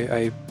 and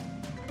I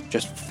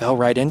just fell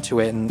right into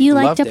it and You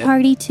like loved to it.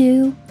 party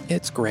too?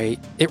 It's great.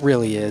 It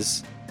really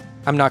is.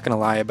 I'm not going to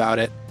lie about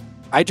it.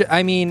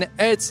 I mean,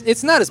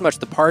 it's not as much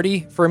the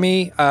party for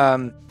me.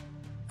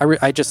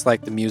 I just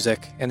like the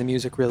music, and the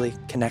music really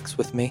connects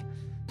with me.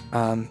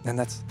 And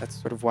that's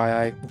sort of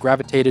why I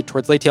gravitated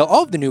towards Late Tail.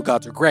 All of the new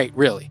gods are great,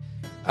 really.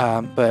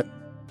 But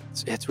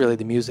it's really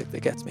the music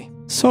that gets me.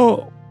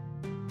 So,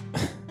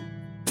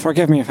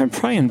 forgive me if I'm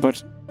prying,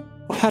 but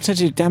what did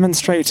you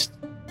demonstrate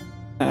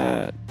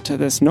to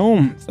this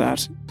gnome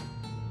that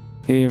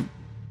he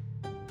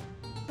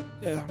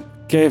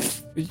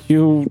gave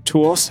you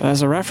to us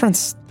as a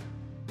reference?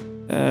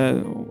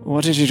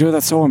 What did you do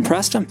that so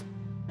impressed him?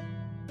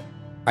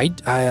 I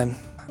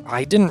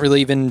didn't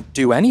really even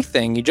do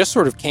anything. He just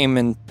sort of came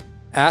and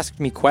asked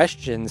me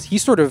questions, he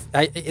sort of,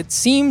 it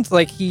seemed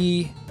like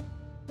he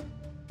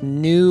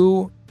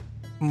knew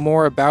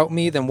more about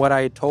me than what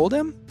I had told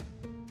him.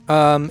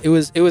 It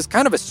was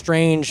kind of a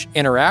strange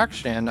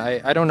interaction.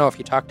 I don't know if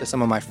he talked to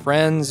some of my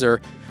friends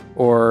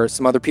or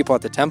some other people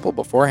at the temple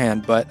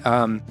beforehand, but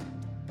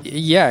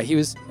yeah, he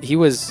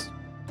was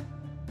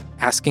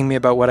asking me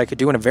about what I could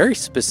do in a very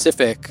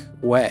specific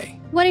way.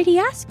 What did he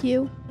ask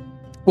you?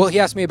 Well, he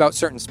asked me about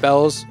certain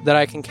spells that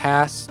I can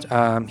cast.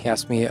 He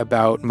asked me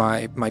about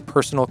my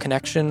personal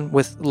connection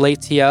with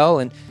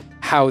Laetiel and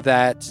how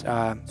that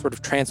sort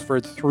of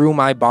transferred through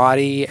my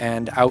body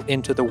and out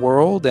into the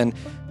world, and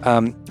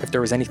if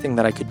there was anything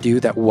that I could do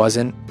that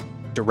wasn't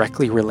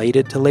directly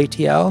related to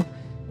Laetiel.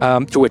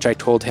 To which I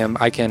told him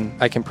I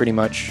can pretty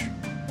much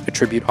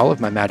attribute all of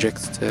my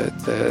magics to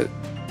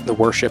the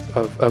worship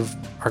of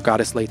our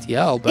goddess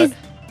Laetiel. But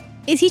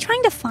is he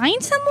trying to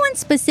find someone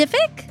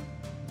specific?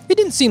 it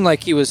didn't seem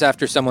like he was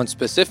after someone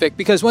specific,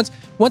 because once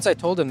I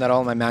told him that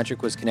all my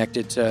magic was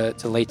connected to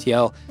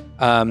Laetiel,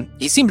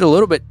 he seemed a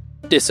little bit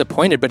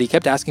disappointed, but he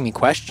kept asking me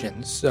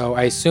questions. So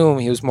I assume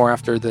he was more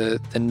after the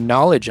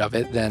knowledge of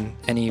it than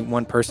any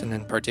one person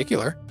in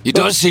particular. He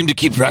does seem to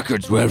keep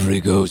records wherever he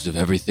goes of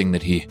everything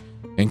that he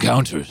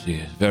encounters. He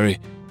is a very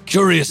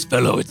curious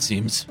fellow, it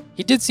seems.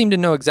 He did seem to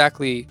know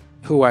exactly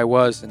who I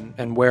was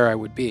and where I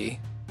would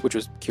be, which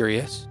was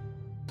curious.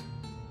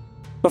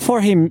 Before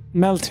he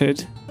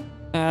melted,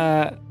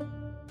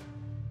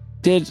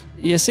 did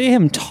you see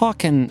him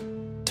talking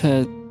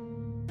to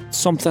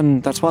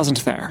something that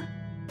wasn't there?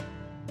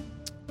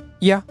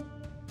 Yeah,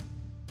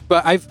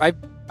 but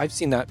I've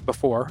seen that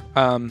before.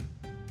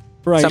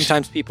 Right.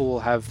 Sometimes people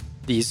will have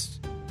these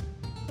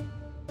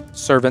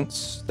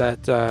servants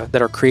that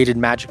are created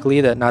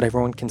magically that not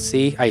everyone can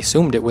see. I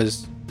assumed that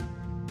was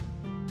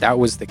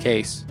the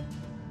case.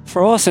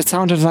 For us, it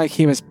sounded like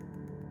he was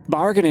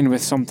bargaining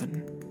with something.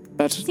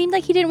 That Seemed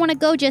like he didn't want to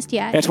go just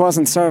yet. it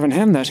wasn't serving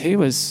him, that he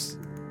was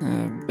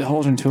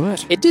beholden to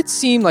it. It did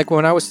seem like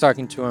when I was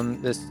talking to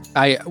him,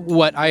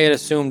 what I had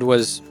assumed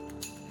was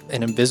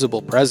an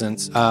invisible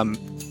presence.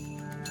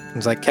 It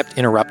was like kept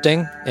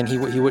interrupting, and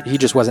he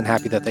just wasn't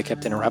happy that they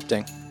kept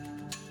interrupting.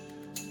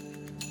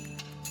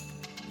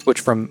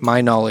 Which, from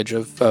my knowledge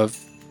of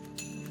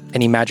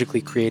any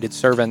magically created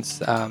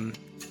servants,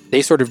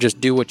 they sort of just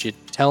do what you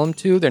tell them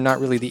to. They're not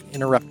really the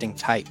interrupting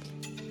type.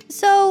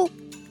 So,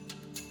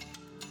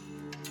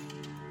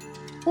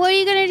 what are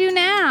you gonna do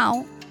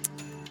now?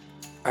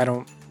 I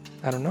don't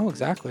know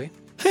exactly.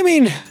 I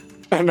mean,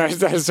 and I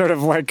sort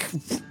of like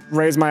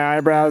raise my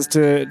eyebrows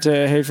to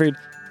Hayfried.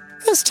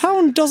 This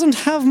town doesn't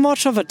have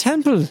much of a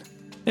temple.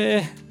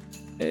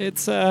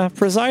 It's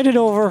presided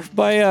over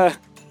by a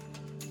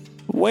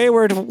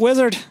wayward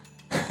wizard.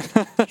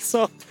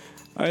 So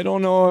I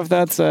don't know if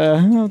that's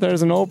if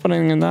there's an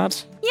opening in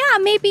that. Yeah,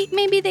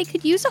 maybe they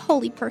could use a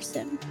holy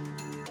person.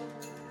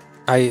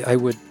 I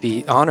would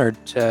be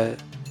honored to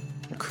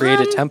create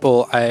a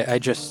temple. I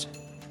just...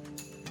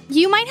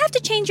 You might have to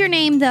change your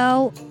name,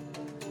 though.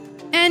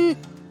 And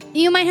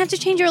you might have to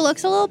change your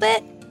looks a little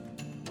bit.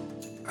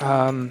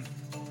 I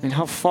mean,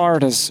 how far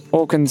does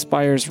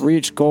Oakenspire's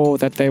reach go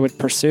that they would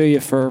pursue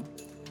you for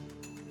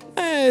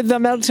the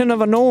melting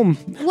of a gnome?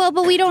 Well,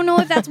 but we don't know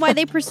if that's why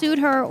they pursued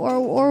her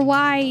or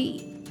why.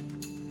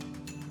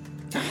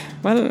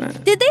 Well,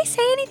 Did they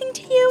say anything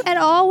to you at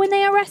all when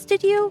they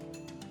arrested you?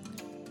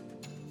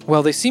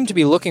 Well, they seemed to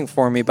be looking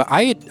for me, but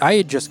I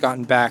had just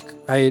gotten back.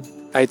 I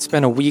had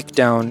spent a week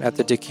down at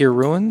the Dakir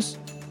ruins,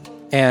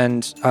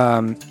 and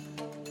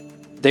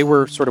they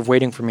were sort of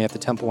waiting for me at the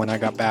temple when I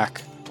got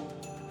back.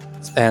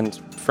 And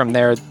from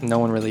there, no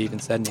one really even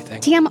said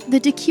anything. Damn, the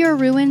Dakir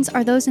ruins,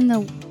 are those in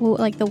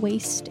the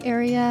waste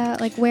area?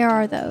 Like, where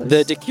are those?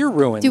 The Dakir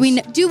ruins. Do we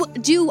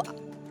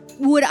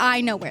would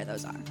I know where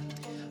those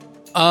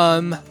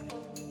are?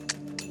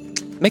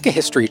 Make a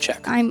history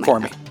check I for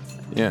me.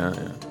 Yeah.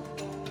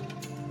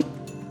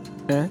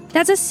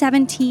 That's a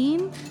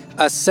 17.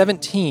 A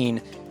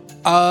 17.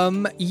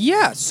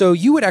 Yeah, so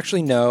you would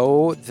actually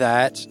know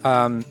that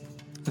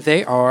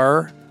they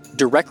are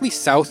directly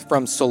south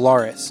from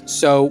Solaris.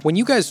 So when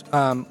you guys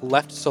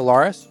left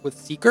Solaris with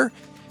Seeker,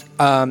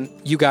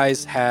 you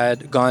guys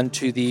had gone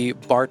to the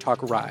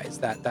Bartok Rise,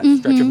 that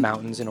stretch of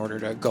mountains, in order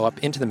to go up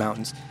into the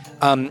mountains.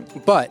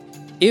 But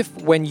if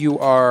when you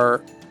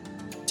are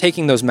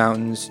taking those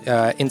mountains,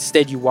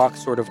 instead you walk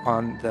sort of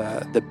on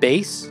the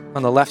base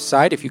on the left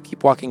side, if you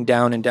keep walking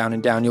down and down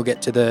and down, you'll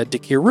get to the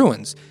Dakir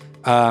ruins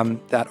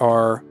that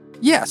are,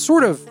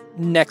 sort of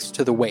next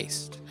to the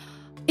waste.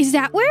 Is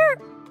that where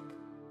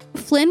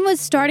Flynn was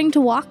starting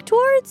to walk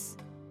towards?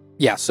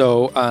 Yeah,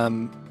 so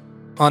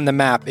on the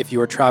map, if you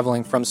were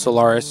traveling from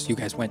Solaris, you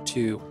guys went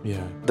to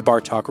the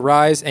Bartok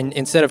Rise, and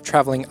instead of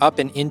traveling up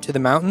and into the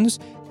mountains,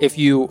 if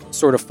you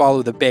sort of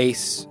follow the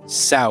base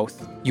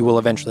south, you will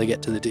eventually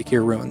get to the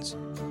Dakir ruins.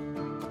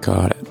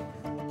 Got it.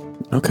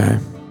 Okay.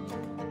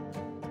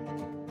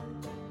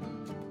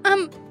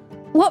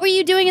 What were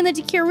you doing in the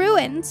Dakir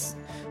ruins?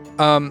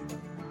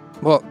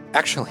 Well,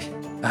 actually,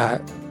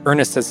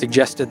 Ernest has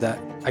suggested that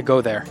I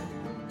go there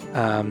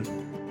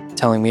to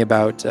telling me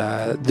about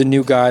the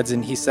new gods,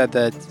 and he said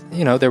that,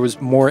 there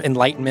was more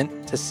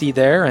enlightenment to see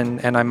there,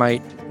 and I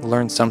might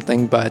learn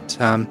something, but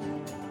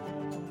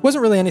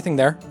wasn't really anything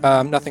there.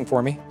 Nothing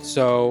for me.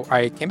 So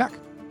I came back.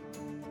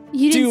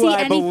 You didn't Do see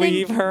I anything?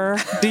 believe her?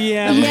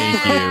 DM.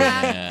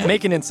 Yeah.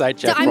 Make an insight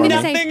check So I'm for gonna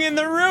me. say- Nothing in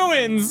the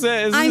ruins.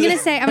 I'm gonna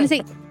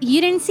say,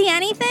 you didn't see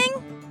anything?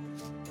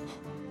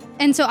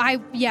 And so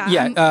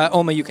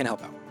Oma, you can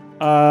help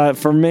out.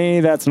 For me,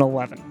 that's an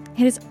 11.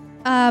 it is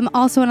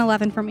also an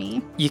 11 for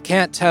me. You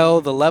can't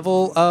tell the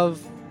level of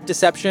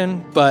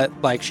deception, but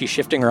like she's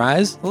shifting her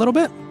eyes a little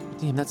bit.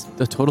 Damn, that's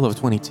a total of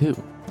 22.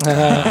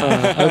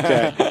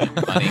 Okay.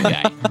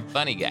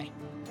 Funny guy.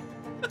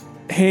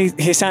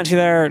 He sent you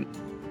there,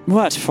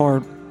 what,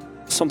 for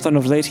something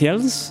of Lady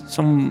El's?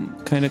 Some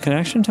kind of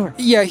connection to her?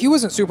 Yeah, he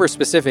wasn't super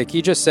specific.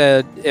 He just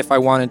said if I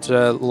wanted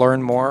to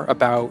learn more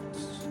about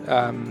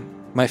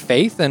my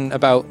faith and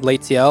about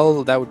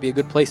Laetiel, that would be a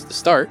good place to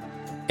start.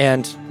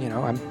 And,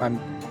 I'm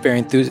very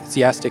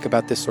enthusiastic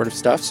about this sort of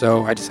stuff,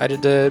 so I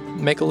decided to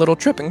make a little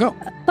trip and go.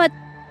 But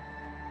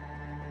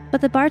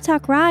the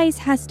Bartok Rise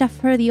has stuff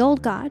for the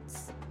old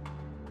gods.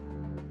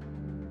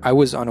 I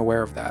was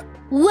unaware of that.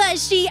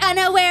 Was she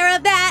unaware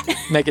of that?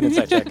 Make an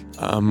insight check.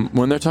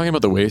 When they're talking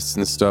about the wastes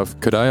and stuff,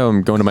 could I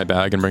go into my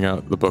bag and bring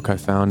out the book I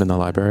found in the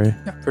library?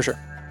 Yeah, for sure.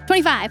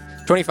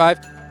 25. 25.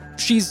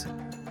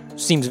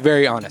 Seems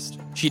very honest.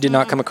 She did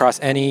not come across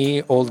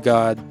any old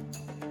god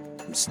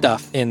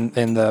stuff in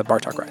the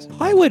Bartok Rise.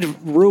 Why would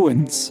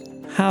ruins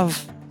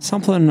have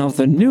something of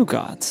the new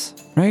gods,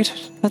 right?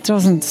 That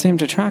doesn't seem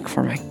to track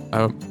for me.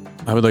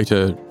 I would like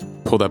to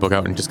pull that book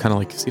out and just kind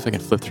of see if I can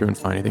flip through and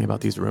find anything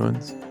about these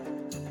ruins.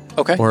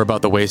 Okay. Or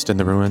about the waste and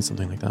the ruins,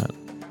 something like that.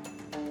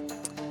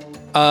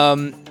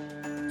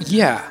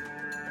 Yeah.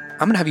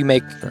 I'm going to have you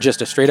make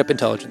just a straight up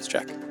intelligence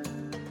check.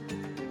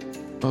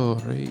 Oh,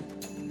 right.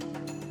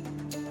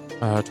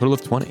 Total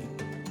of 20.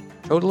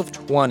 Total of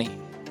 20.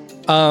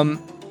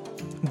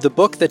 The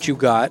book that you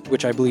got,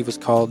 which I believe was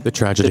called The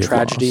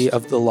Tragedy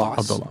of the Lost.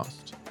 Of the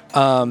Lost.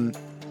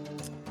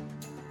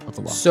 Of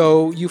the Lost.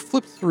 So you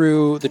flip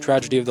through The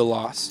Tragedy of the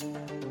Lost,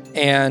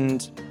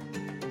 and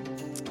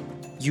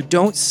you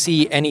don't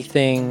see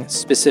anything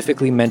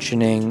specifically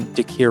mentioning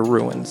Dakir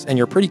ruins, and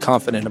you're pretty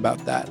confident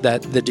about that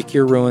the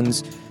Dakir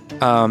ruins,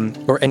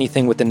 or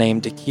anything with the name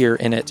Dakir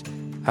in it,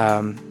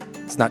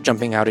 it's not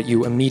jumping out at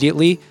you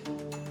immediately,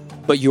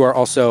 but you are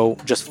also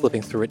just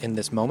flipping through it in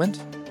this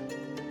moment.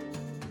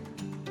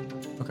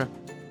 Okay.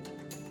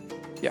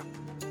 Yeah.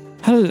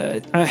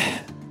 Hello.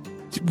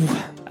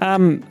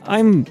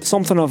 I'm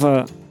something of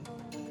a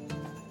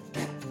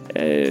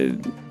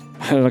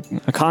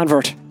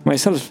convert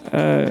myself.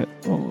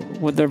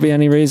 Would there be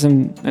any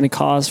reason, any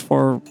cause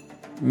for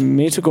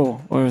me to go,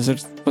 or was it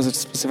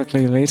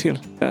specifically Laetiel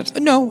that?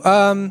 No,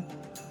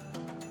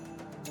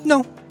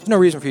 there's no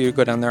reason for you to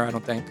go down there, I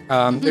don't think.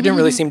 There didn't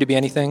really seem to be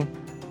anything.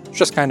 It's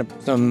just kind of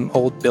some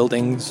old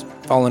buildings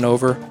fallen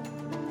over.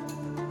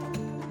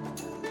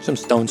 Some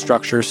stone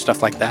structures,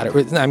 stuff like that.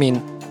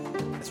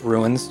 It's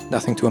ruins,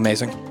 nothing too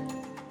amazing.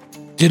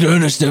 Did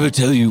Ernest ever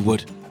tell you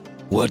what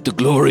the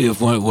glory of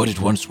what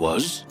it once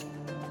was?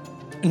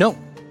 No,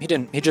 he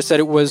didn't. He just said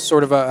it was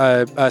sort of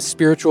a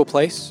spiritual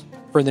place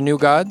for the new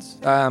gods,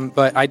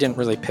 but I didn't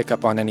really pick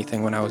up on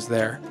anything when I was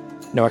there.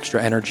 No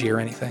extra energy or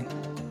anything.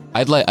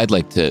 I'd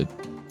like to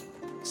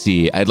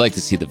see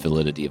the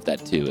validity of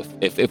that too.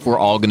 If we're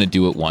all gonna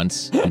do it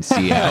once and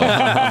see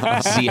how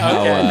Okay,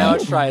 now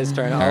it's Shry's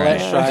turn. I'll let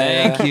Shry.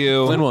 Thank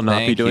you. Flynn will not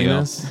be Thank doing you.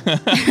 this.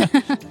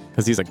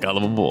 Because he's a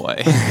gullible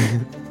boy.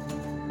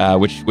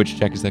 Which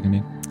check is that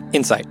gonna be?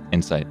 Insight.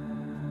 Insight.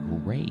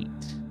 Great.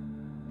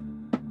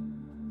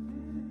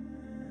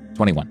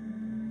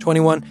 21.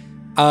 21.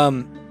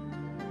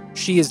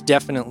 She is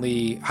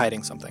definitely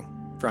hiding something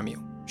from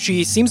you.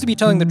 She seems to be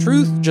telling the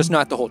truth, just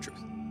not the whole truth.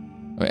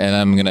 And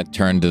I'm gonna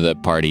turn to the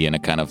party in a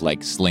kind of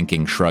like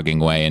slinking, shrugging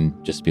way and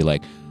just be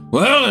like,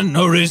 Well,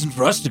 no reason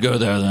for us to go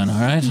there then, all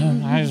right?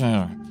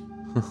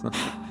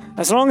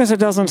 As long as it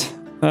doesn't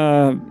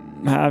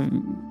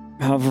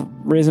have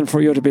reason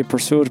for you to be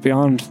pursued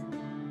beyond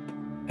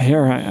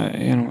here,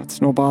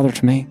 it's no bother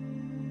to me.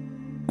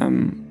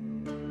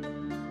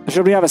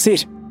 Should we have a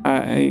seat?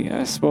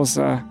 I suppose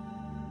the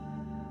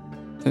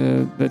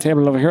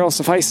table over here will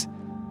suffice.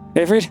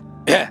 Avery?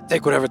 Yeah,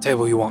 take whatever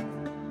table you want.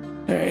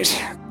 All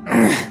right.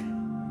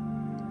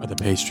 Are the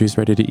pastries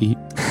ready to eat?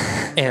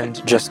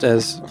 And just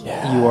as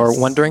you are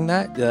wondering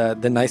that,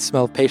 the nice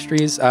smell of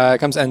pastries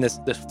comes, and this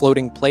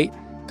floating plate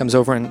comes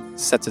over and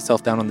sets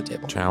itself down on the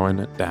table.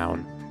 Chowing it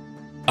down.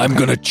 I'm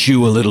gonna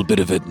chew a little bit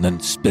of it and then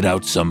spit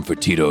out some for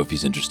Tito if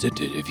he's interested,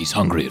 if he's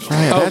hungry at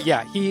all.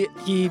 He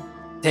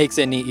takes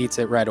it and he eats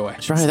it right away.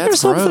 Try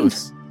that's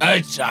gross.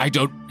 I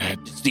don't.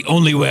 It's the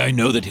only way I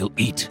know that he'll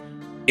eat,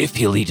 if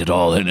he'll eat at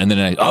all. And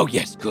then oh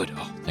yes, good.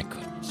 Oh, thank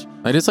goodness.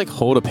 I just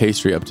hold a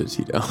pastry up to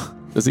Tito.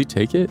 Does he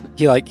take it?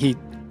 He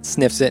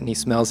sniffs it and he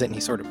smells it and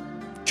he sort of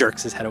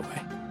jerks his head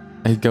away.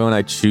 I go and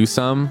I chew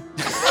some.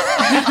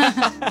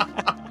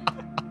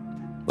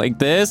 Like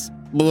this.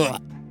 Blah.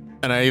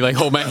 And I like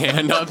hold my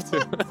hand up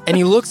to And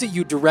he looks at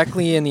you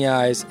directly in the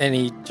eyes, and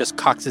he just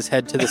cocks his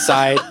head to the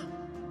side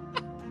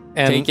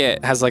and Take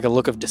it. has like a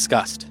look of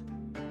disgust.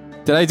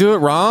 Did I do it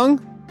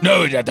wrong?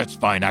 No, that's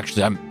fine.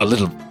 Actually, I'm a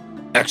little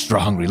extra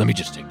hungry. Let me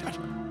just take that.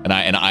 And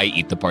I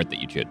eat the part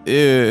that you chewed.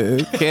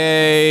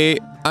 Okay.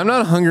 I'm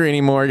not hungry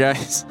anymore,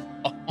 guys.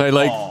 I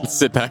like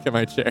sit back in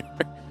my chair.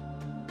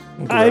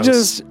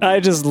 Gross. I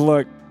just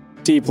look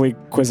deeply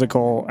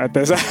quizzical at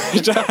this.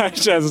 I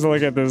just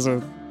look at this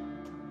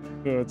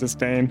with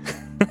disdain.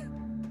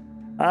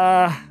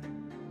 Right.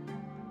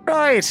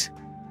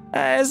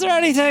 Is there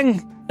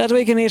anything that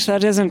we can eat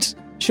that isn't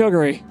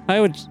sugary? I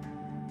would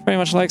very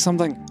much like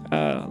something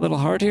a little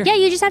heartier. Yeah,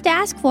 you just have to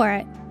ask for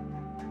it.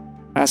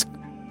 Ask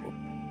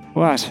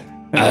what?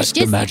 Ask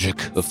the Just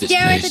magic of this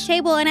Stare at place. the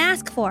table and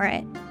ask for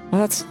it.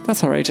 Well,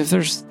 that's all right. If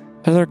there's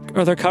are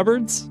there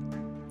cupboards?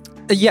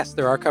 Yes,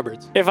 there are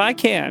cupboards. If I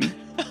can,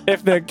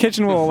 if the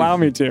kitchen will allow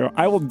me to,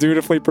 I will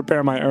dutifully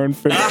prepare my own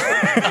food.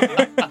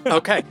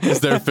 Okay.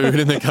 Is there food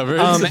in the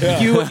cupboards?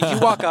 You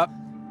walk up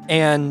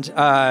and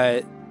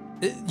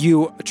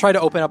you try to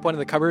open up one of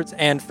the cupboards,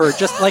 and for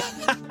just like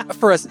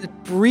for a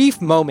brief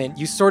moment,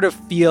 you sort of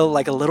feel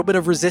like a little bit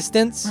of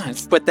resistance,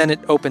 Nice. but then it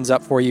opens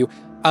up for you.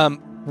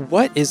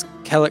 What is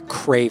Kellic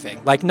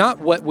craving? Like, not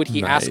what would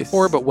he ask Nice.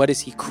 for, but what is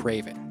he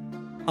craving?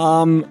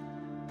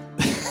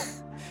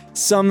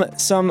 Some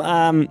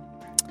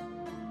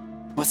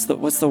what's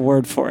the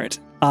word for it?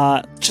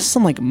 Just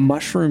some like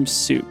mushroom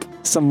soup.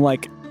 Some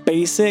like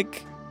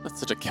basic. That's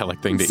such a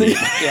Kellic thing to See- eat.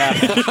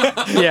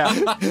 Yeah, yeah.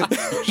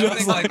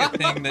 Something like a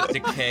thing that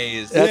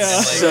decays. That's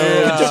Yeah. so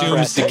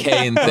consumes depressing.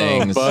 decaying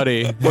things. Oh,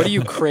 buddy. What are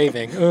you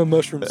craving?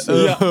 Mushroom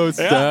soup. Oh,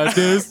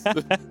 status.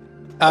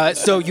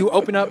 So you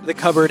open up the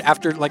cupboard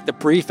after like the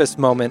briefest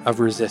moment of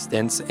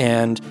resistance,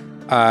 and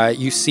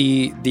you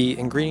see the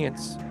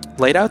ingredients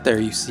laid out there.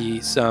 You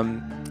see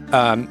some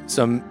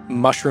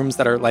mushrooms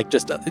that are like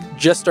just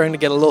starting to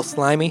get a little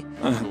slimy,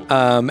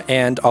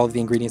 and all of the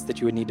ingredients that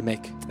you would need to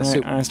make the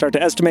soup. I start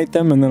to estimate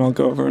them, and then I'll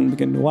go over and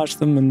begin to watch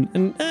them,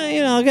 and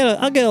I'll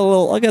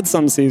get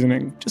some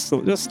seasoning, just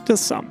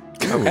some.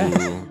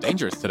 Ooh,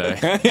 dangerous today.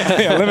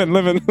 yeah, living.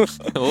 Living on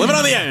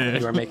the edge.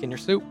 You are making your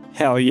soup.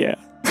 Hell yeah.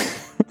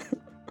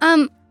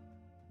 I'm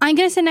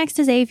gonna sit next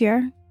to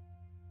Xavier.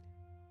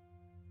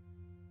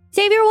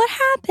 Xavier, what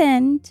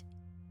happened?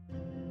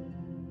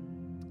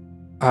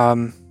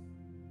 A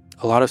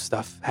lot of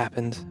stuff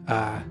happened.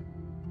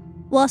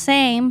 Well,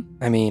 same.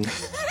 I mean,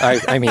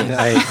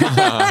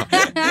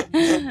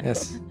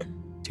 yes,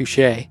 touche.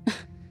 Where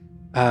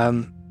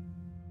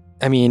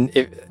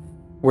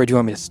do you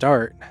want me to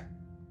start?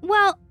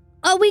 Well,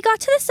 we got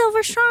to the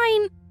Silver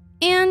Shrine,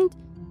 and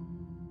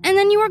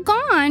then you were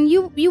gone.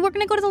 You were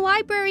gonna go to the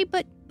library,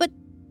 but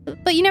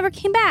you never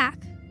came back.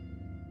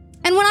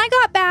 And when I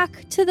got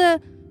back to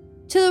the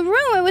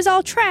room, it was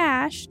all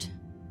trashed.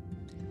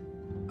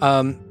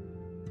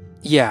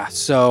 Yeah,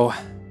 so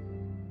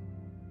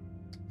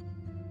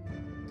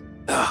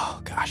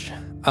oh gosh.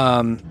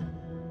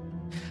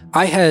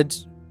 I had,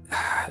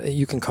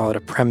 you can call it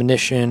a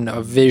premonition,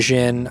 a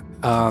vision.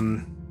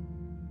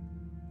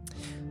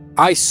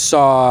 I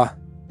saw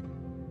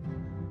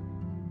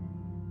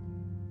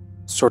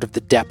sort of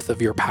the depth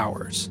of your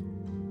powers.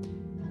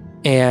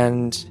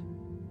 And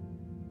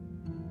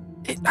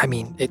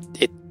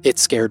it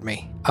scared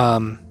me.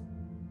 I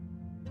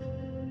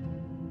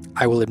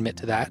will admit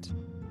to that.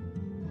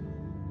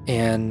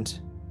 And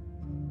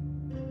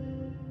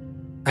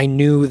I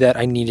knew that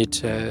I needed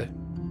to,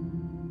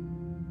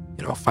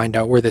 find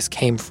out where this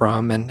came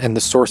from and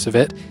the source of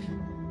it.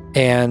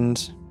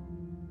 And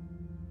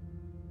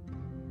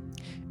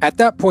at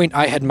that point,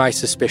 I had my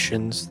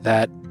suspicions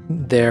that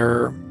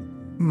there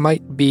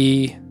might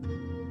be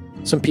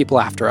some people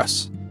after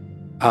us.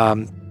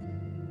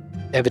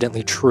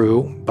 Evidently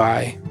true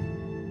by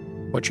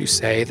what you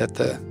say, that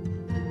the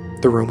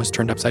room was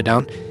turned upside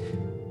down.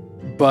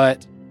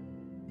 But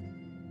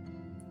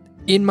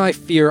in my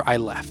fear, I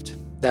left.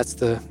 That's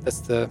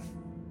the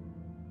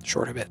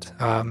short of it.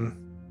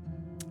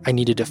 I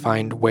needed to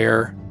find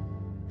where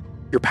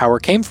your power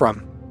came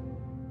from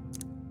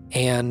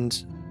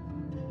and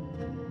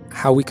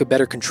how we could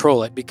better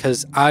control it,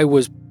 because I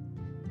was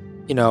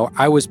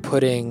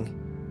putting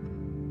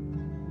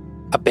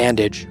a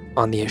bandage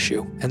on the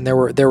issue, and there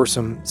were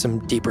some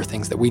deeper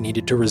things that we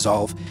needed to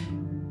resolve.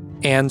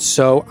 And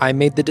so I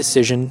made the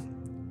decision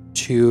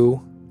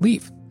to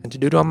leave and to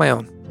do it on my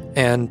own,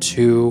 and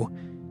to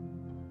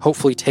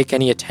hopefully take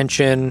any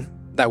attention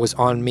that was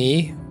on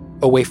me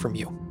away from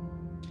you.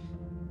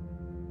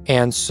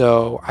 And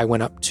so I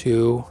went up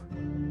to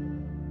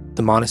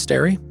the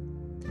monastery,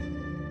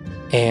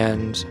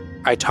 and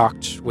I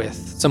talked with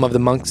some of the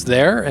monks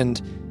there, and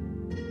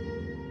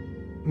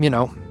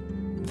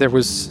there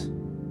was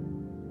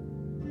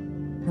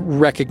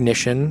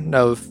recognition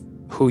of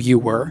who you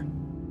were.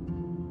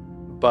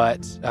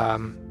 But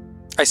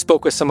I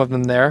spoke with some of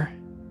them there,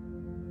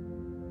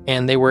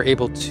 and they were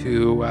able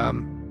to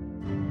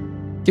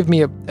give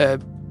me a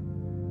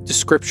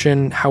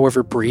description,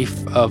 however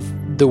brief, of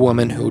the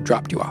woman who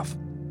dropped you off.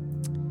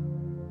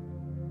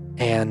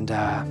 And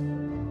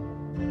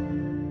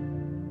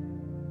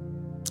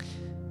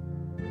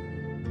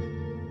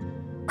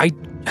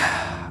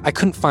I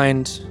couldn't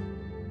find.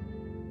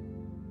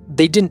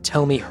 They didn't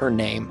tell me her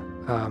name.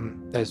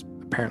 As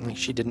apparently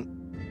she didn't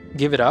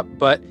give it up,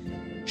 but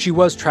she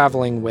was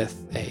traveling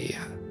with a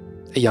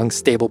young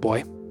stable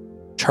boy,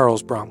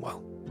 Charles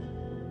Bromwell.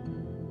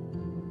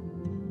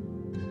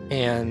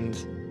 And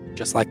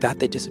just like that,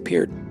 they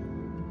disappeared.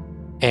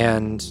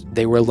 And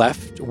they were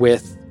left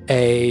with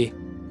a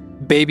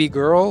baby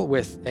girl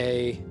with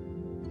a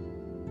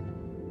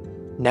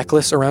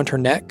necklace around her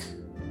neck.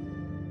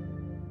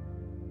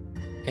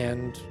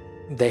 And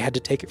they had to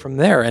take it from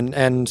there.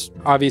 And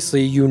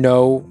obviously,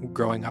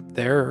 growing up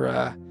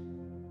there,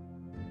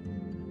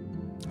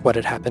 what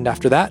had happened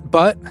after that.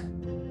 But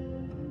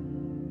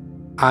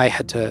I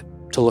had to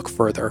look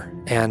further.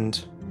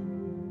 And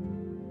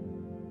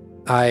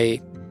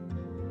I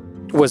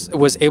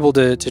was able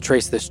to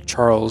trace this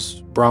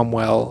Charles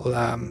Bromwell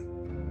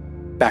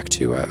back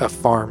to a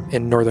farm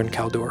in northern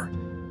Caldor.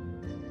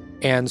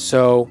 And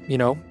so,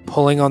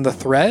 pulling on the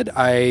thread,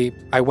 I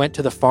went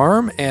to the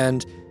farm,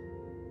 and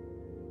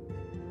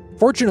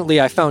fortunately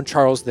I found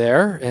Charles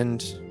there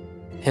and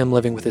him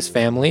living with his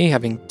family,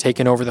 having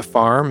taken over the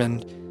farm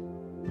and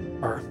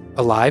are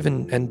alive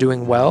and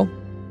doing well.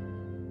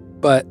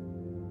 But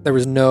there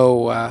was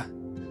no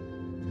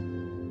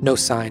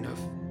sign of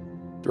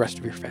the rest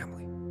of your family.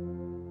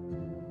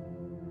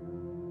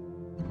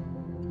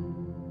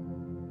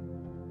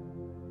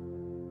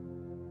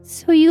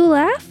 So you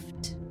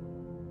left?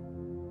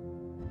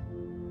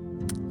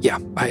 Yeah,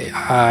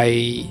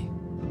 I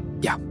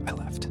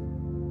left.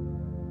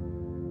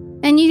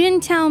 And you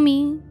didn't tell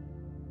me.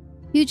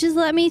 You just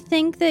let me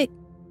think that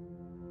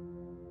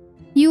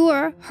you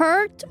were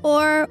hurt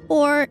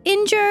or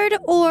injured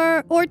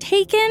or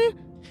taken.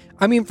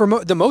 I mean,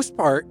 for the most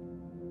part,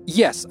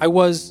 yes, I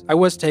was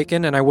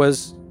taken and I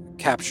was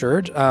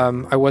captured.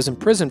 I was in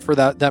prison for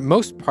that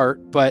most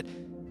part, but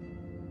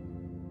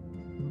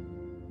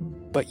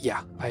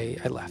yeah, I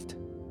left.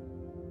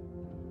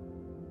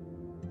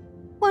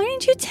 Why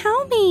didn't you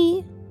tell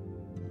me?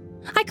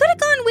 I could have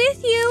gone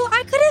with you.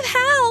 I could have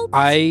helped.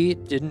 I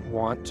didn't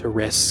want to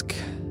risk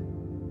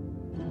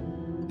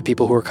the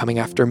people who were coming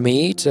after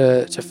me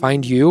to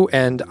find you,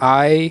 and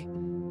I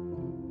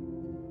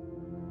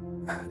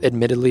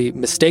admittedly,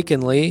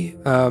 mistakenly,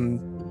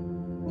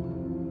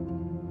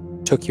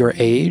 took your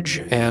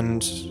age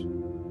and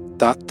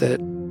thought that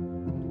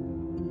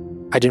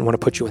I didn't want to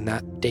put you in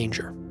that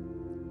danger.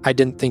 I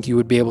didn't think you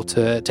would be able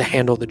to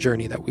handle the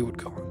journey that we would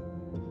go on.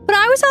 But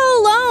I was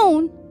all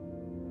alone.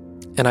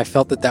 And I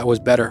felt that was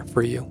better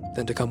for you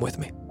than to come with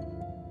me.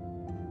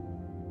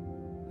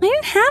 I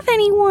didn't have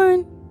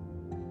anyone.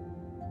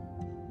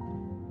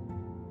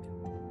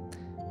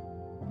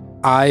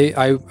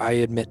 I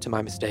admit to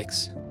my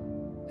mistakes.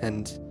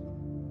 And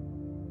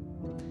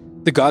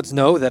the gods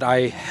know that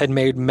I had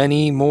made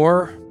many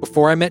more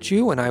before I met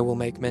you, and I will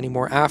make many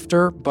more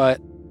after,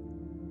 but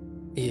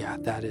yeah,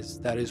 that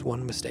is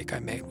one mistake I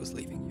made, was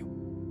leaving you.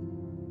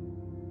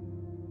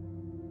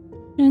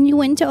 And you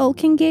went to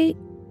Oakengate?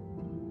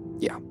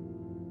 Yeah.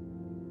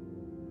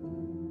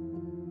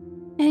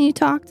 And you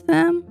talked to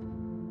them?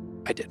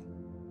 I did.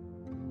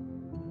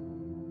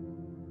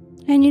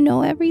 And you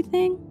know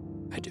everything?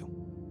 I do.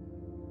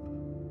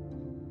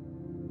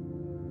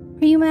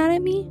 Are you mad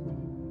at me?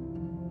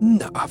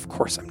 No, of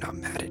course I'm not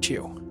mad at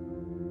you.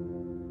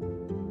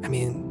 I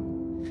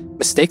mean,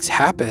 mistakes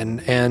happen,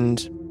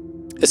 and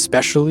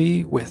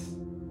especially with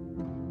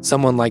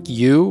someone like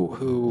you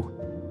who,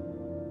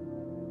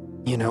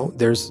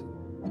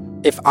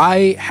 if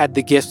I had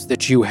the gifts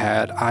that you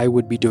had, I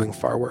would be doing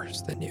far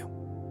worse than you.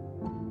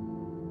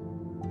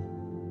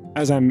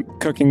 As I'm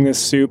cooking this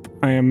soup,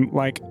 I am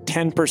like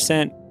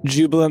 10%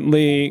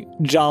 jubilantly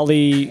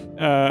jolly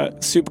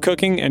soup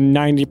cooking and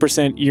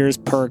 90% ears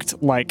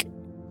perked, like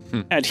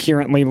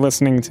adherently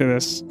listening to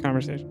this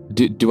conversation.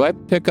 Do I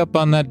pick up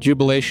on that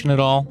jubilation at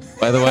all,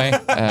 by the way?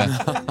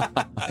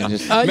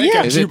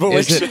 Yeah. Is it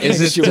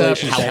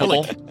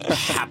palpable?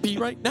 Happy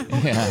right now?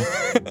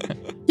 Yeah.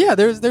 Yeah,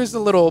 there's a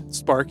little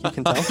spark, you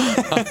can tell.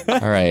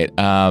 All right.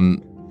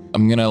 I'm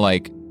going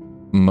to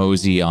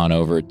mosey on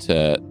over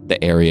to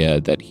the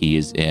area that he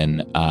is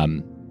in,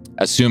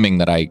 assuming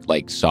that I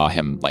saw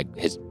him,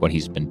 what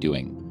he's been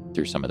doing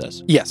through some of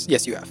this. Yes,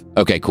 you have.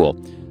 Okay, cool.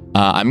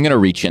 I'm going to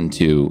reach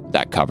into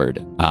that cupboard.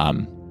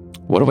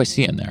 What do I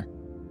see in there?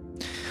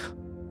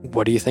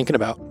 What are you thinking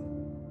about?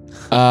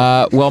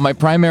 Well, my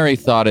primary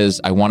thought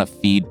is I want to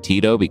feed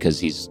Tito because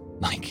he's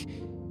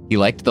he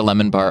liked the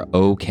lemon bar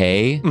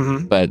okay,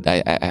 but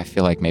I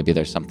feel like maybe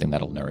there's something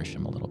that'll nourish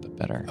him a little bit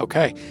better.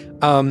 Okay.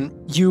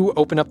 You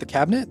open up the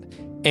cabinet,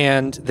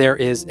 and there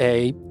is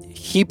a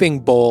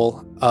heaping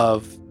bowl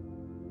of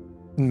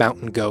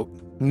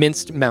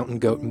minced mountain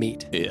goat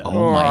meat. Yeah.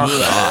 Oh my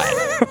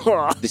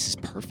god. This is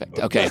perfect.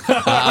 Okay.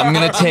 I'm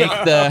going to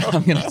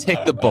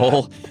take the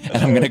bowl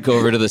and I'm going to go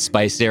over to the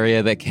spice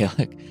area that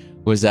Kalik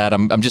was at.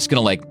 I'm just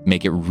going to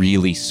make it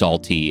really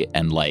salty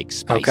and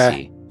spicy.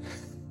 Okay.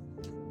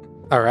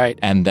 All right.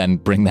 and then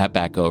bring that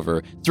back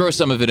over, throw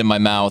some of it in my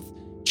mouth,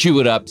 chew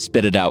it up,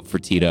 spit it out for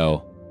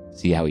Tito,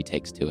 see how he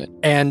takes to it.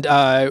 And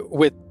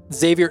with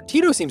Xavier,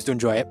 Tito seems to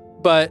enjoy it,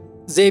 but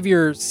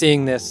Xavier,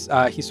 seeing this,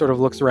 he sort of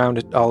looks around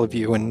at all of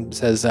you and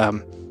says,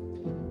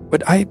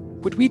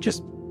 would we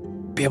just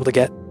be able to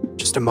get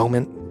just a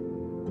moment,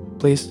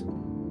 please?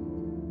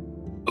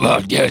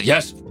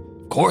 Yes,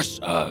 of course.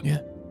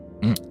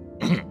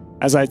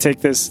 As I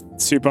take this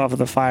soup off of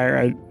the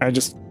fire, I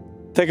just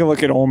take a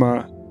look at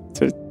Olma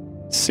to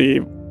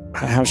see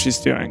how she's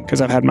doing,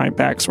 because I've had my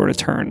back sort of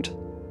turned.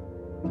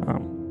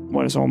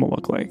 What does Olma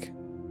look like?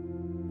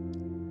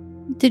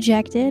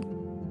 Dejected.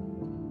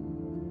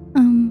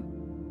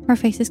 Her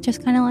face is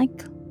just kind of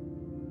like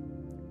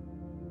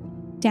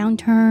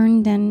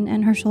downturned,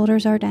 and her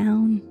shoulders are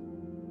down.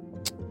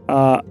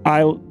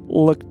 I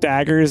look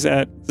daggers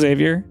at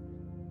Xavier,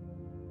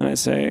 and I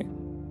say,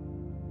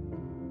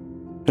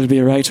 "It'll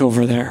be right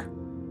over there."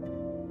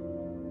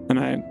 And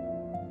I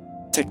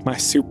take my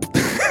soup,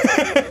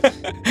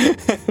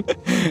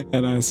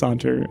 and I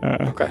saunter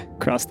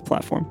across the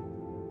platform.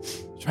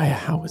 Shreya,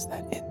 how was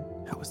that in there?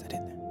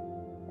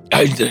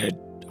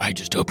 I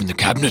just opened the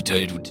cabinet.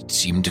 It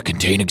seemed to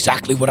contain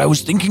exactly what I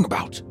was thinking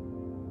about.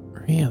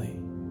 Really?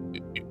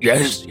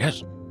 Yes.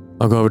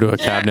 I'll go over to a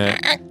cabinet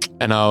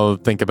and I'll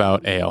think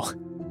about ale,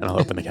 and I'll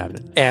open the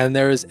cabinet. And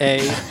there's a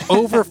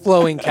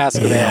overflowing cask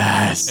of ale.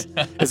 Yes.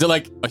 Is it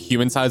like a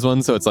human-sized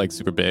one, so it's like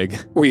super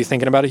big? Were you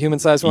thinking about a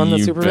human-sized one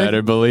that's super You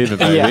better big? believe it,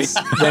 baby. Yes.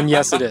 Then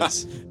yes, it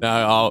is.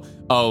 Now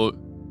I'll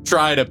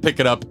try to pick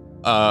it up,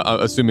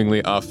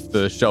 assumingly off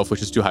the shelf,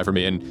 which is too high for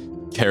me,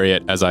 and carry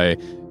it as I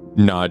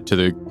nod to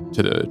the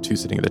two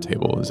sitting at the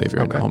table, Xavier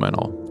and Olma, and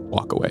I'll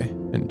walk away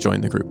and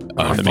join the group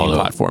on the main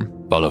platform.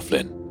 Follow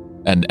Flynn.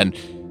 And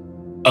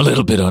a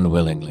little bit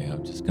unwillingly,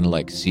 I'm just going to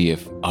like see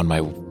if on my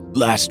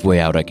last way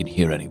out I can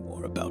hear any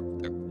more about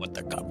what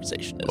their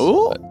conversation is.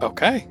 Oh,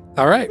 okay.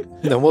 All right.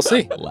 Then we'll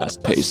see.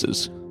 Last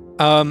paces.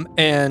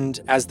 And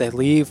as they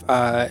leave,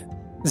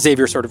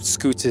 Xavier sort of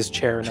scoots his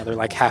chair another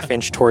like half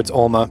inch towards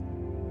Olma.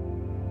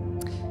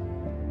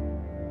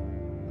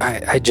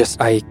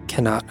 I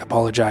cannot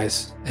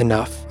apologize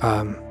enough.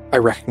 I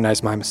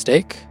recognize my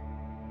mistake.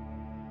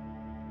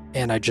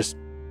 And I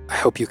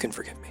hope you can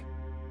forgive me.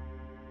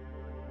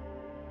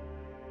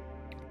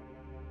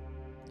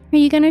 Are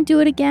you gonna do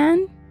it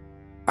again?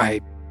 I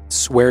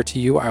swear to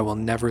you, I will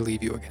never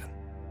leave you again.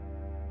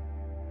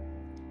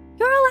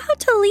 You're allowed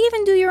to leave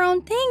and do your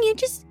own thing. You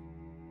just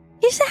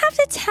have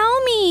to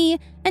tell me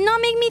and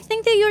not make me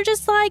think that you're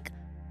just like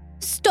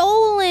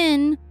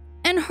stolen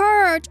and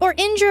hurt or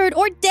injured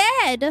or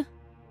dead.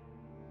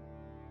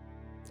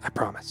 I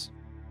promise.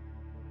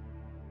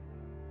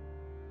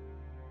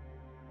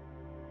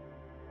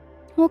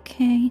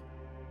 Okay.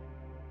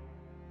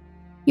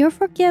 You're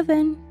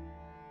forgiven.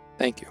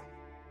 Thank you.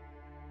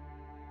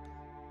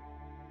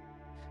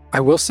 I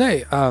will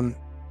say,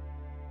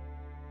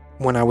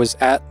 when I was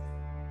at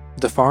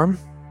the farm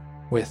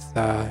with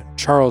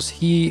Charles,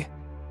 he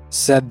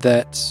said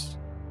that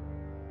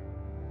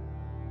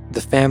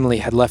the family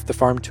had left the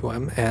farm to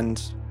him,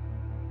 and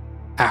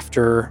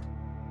after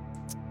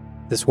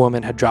this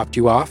woman had dropped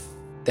you off,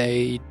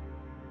 they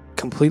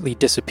completely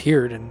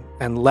disappeared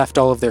and left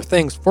all of their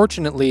things.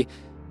 Fortunately,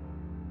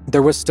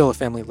 there was still a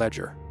family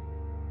ledger.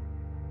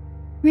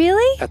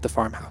 Really? At the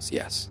farmhouse,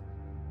 yes.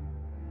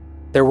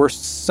 There were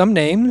some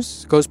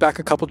names, goes back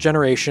a couple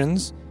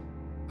generations,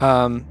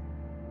 and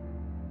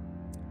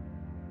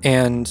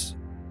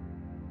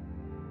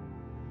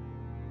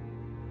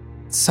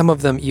some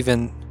of them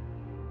even,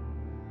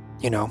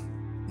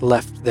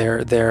 left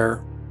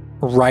their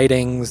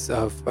writings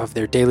of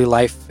their daily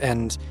life,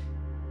 and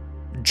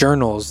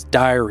journals,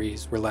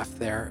 diaries were left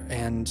there,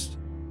 and...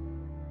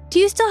 Do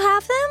you still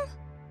have them?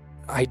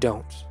 I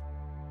don't.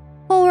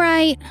 All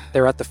right.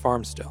 They're at the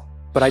farm still,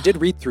 but I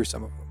did read through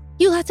some of them.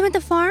 You left them at the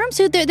farm?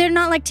 So they're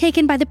not like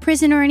taken by the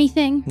prison or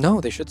anything?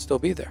 No, they should still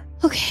be there.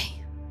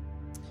 Okay.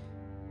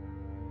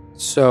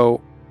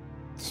 So,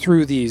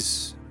 through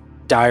these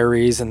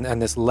diaries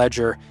and this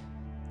ledger,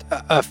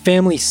 a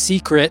family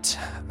secret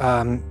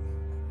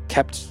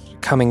kept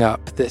coming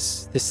up.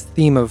 This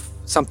theme of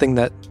something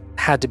that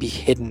had to be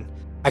hidden.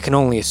 I can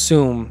only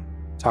assume,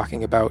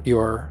 talking about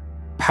your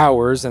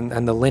powers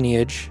and the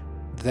lineage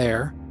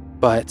there,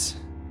 but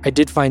I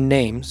did find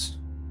names.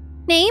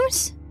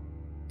 Names?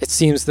 It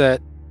seems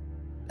that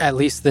at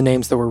least the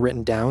names that were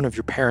written down of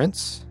your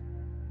parents,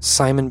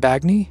 Simon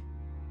Bagney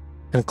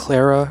and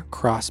Clara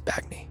Cross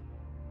Bagney.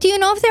 Do you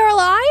know if they're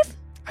alive?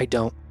 I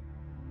don't.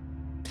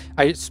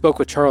 I spoke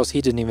with Charles.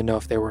 He didn't even know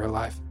if they were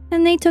alive.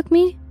 And they took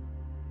me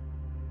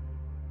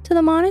to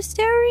the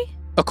monastery?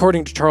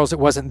 According to Charles, it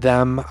wasn't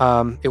them.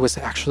 It was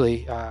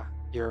actually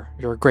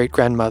your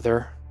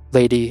great-grandmother,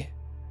 Lady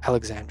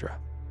Alexandra.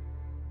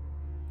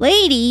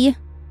 Lady?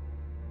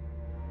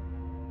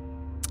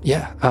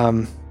 Yeah,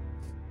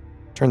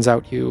 turns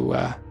out you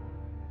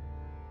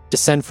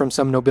descend from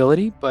some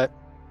nobility, but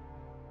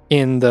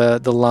in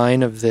the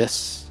line of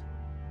this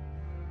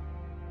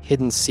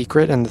hidden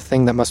secret and the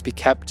thing that must be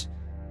kept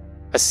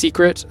a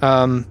secret,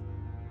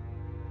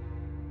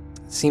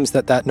 seems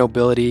that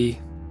nobility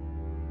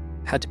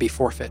had to be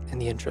forfeit in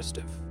the interest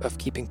of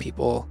keeping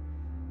people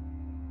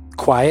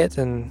quiet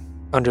and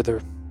under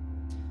the,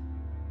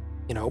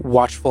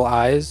 watchful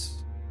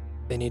eyes.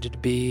 They needed to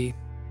be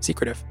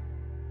secretive.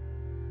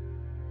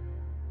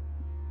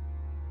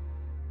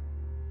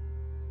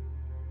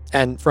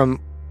 And from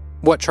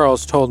what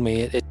Charles told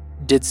me, it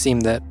did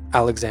seem that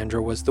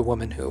Alexandra was the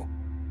woman who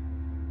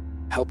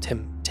helped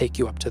him take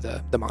you up to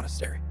the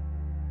monastery.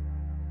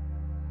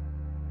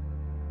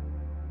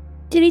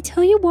 Did he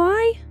tell you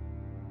why?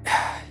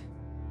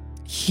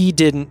 He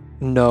didn't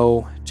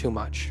know too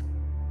much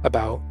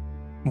about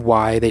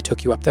why they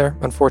took you up there,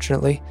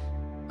 unfortunately.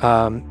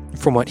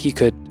 From what he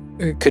could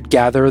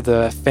gather,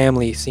 the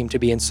family seemed to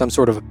be in some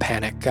sort of a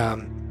panic.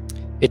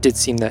 It did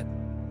seem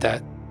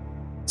that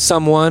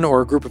someone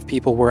or a group of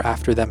people were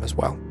after them as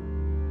well.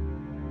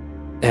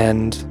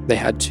 And they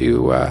had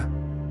to,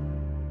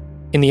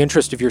 in the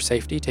interest of your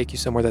safety, take you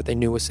somewhere that they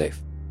knew was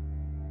safe.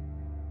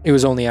 It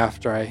was only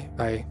after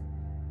I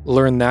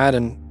learned that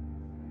and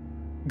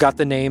got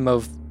the name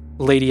of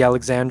Lady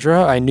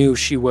Alexandra, I knew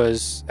she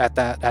was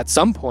at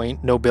some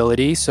point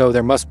nobility, so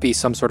there must be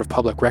some sort of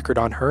public record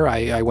on her.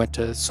 I went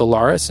to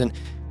Solaris and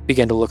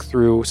began to look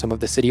through some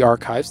of the city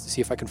archives to see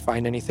if I could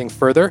find anything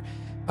further.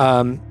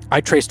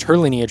 I traced her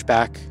lineage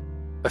back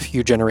a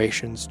few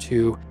generations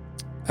to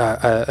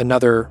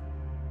another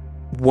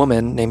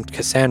woman named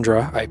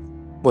Cassandra. I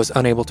was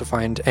unable to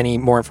find any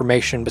more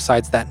information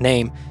besides that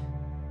name.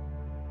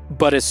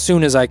 But as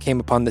soon as I came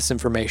upon this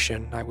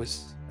information, I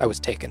was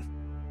taken.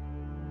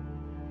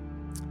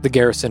 The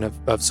garrison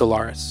of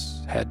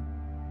Solaris had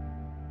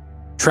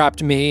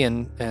trapped me,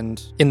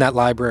 and in that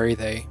library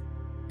they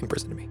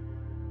imprisoned me.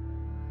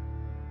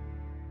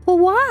 But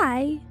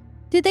why?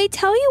 Did they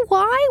tell you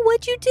why?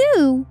 What'd you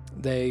do?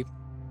 They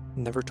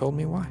never told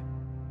me why.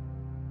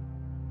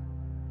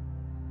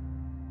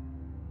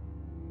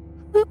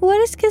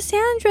 What is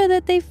Cassandra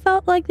that they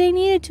felt like they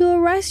needed to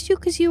arrest you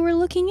because you were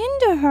looking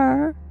into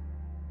her?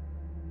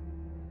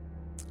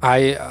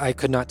 I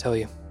could not tell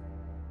you.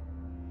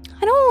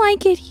 I don't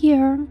like it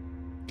here.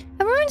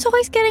 Everyone's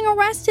always getting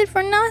arrested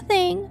for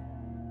nothing.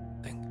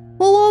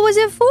 Well, what was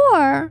it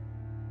for?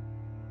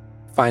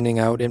 Finding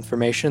out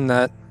information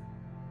that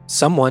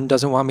someone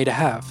doesn't want me to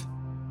have.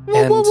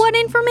 Well, what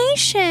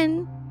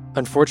information?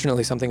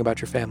 Unfortunately, something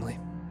about your family.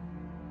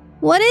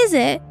 What is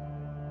it?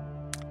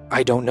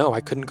 I don't know.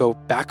 I couldn't go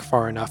back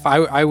far enough.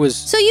 I was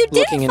So you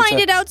didn't find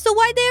into, it out, so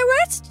why'd they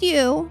arrest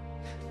you?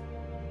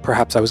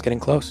 Perhaps I was getting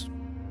close.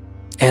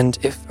 And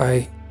if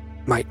I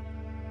might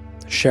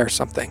share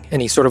something.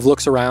 And he sort of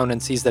looks around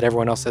and sees that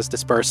everyone else has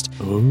dispersed.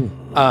 He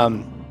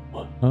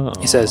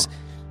says,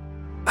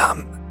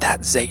 that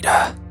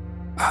Zeta,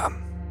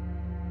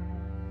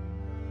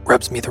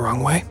 rubs me the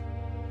wrong way.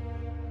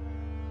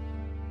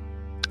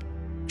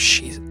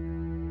 She's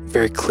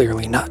very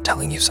clearly not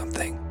telling you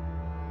something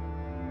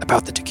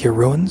about the Takir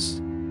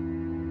ruins.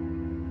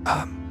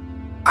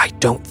 I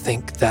don't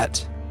think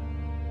that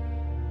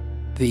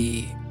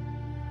the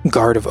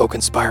guard of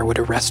Oakenspire would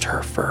arrest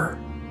her for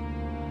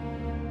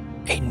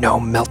a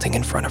gnome melting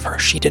in front of her.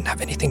 She didn't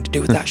have anything to do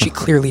with that. She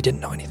clearly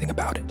didn't know anything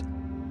about it.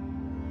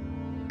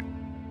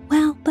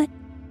 Well, but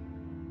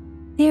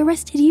they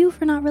arrested you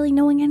for not really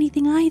knowing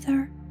anything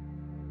either.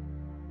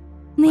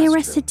 And they That's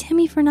arrested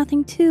Timmy for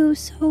nothing too,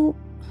 so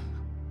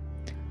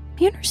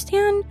I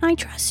understand. I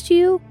trust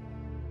you.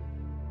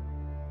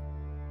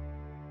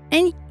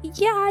 And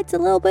yeah, it's a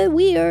little bit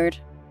weird,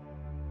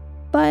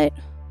 but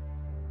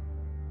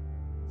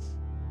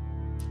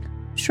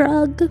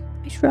shrug.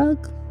 I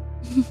shrug.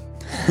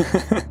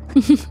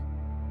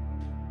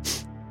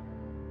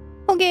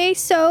 Okay,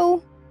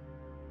 so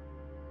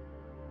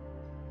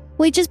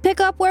we just pick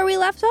up where we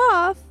left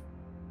off.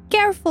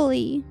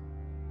 Carefully.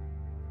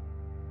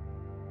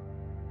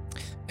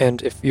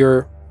 And if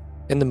you're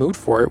in the mood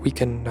for it, we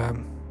can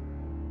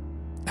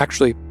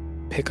actually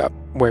pick up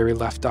where we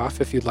left off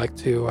if you'd like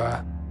to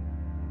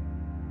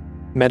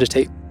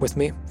meditate with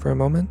me for a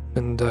moment.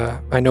 And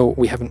I know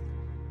we haven't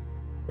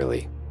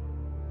really,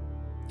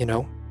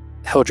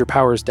 held your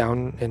powers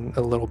down in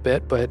a little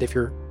bit, but if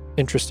you're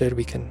interested,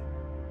 we can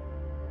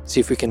see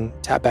if we can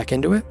tap back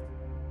into it.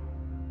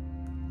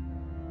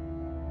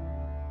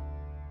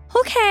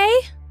 Okay.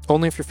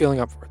 Only if you're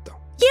feeling up for it, though.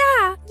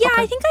 Yeah,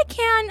 Okay. I think I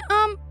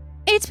can.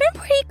 It's been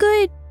pretty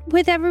good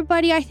with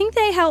everybody. I think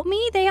they help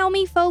me. They help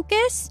me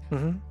focus.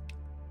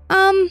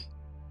 Mm-hmm.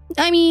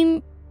 I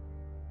mean,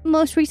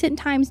 most recent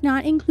times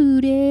not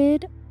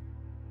included.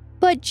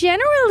 But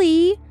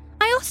generally,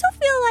 I also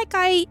feel like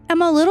I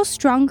am a little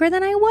stronger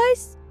than I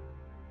was.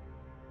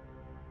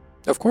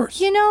 Of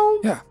course.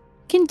 Yeah.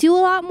 Can do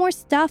a lot more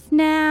stuff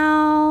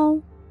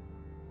now.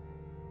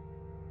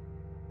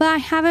 But I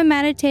haven't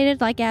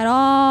meditated at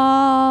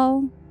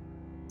all.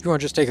 If you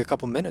want to just take a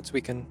couple minutes,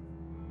 we can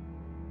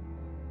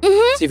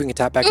Mm-hmm. see if we can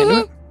tap back into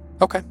it.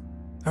 Okay.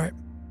 All right.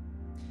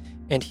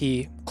 And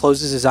he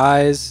closes his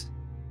eyes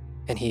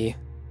and he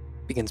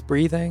begins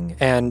breathing,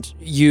 and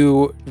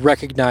you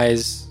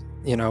recognize,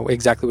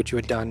 exactly what you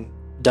had done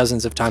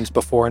dozens of times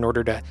before in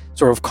order to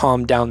sort of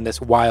calm down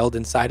this wild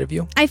inside of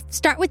you. I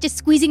start with just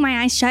squeezing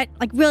my eyes shut,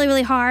 like really,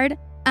 really hard,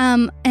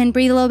 and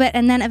breathe a little bit,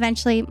 and then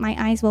eventually my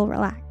eyes will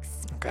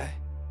relax. Okay.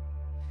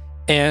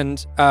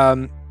 And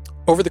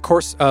over the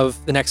course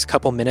of the next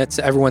couple minutes,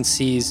 everyone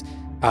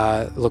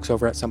looks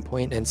over at some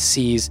point and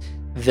sees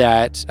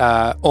that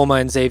Olma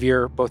and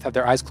Xavier both have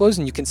their eyes closed,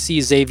 and you can see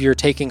Xavier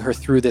taking her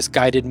through this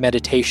guided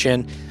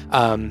meditation,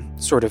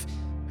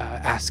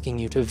 asking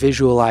you to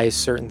visualize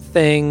certain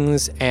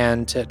things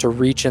and to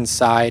reach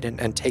inside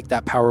and take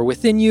that power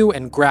within you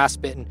and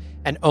grasp it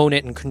and own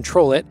it and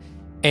control it.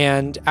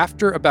 And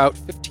after about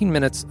 15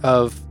 minutes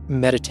of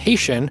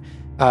meditation,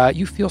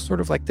 you feel sort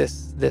of like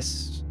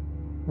this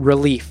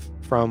relief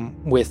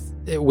from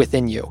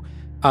within you.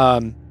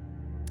 And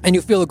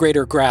you feel a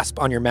greater grasp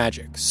on your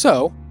magic.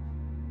 So,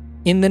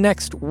 in the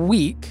next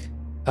week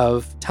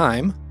of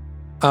time,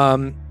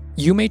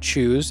 you may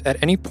choose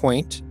at any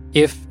point,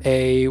 if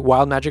a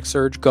wild magic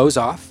surge goes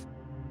off,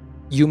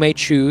 you may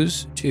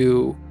choose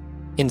to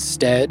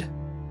instead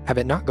have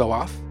it not go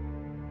off,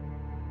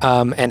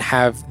 and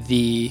have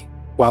the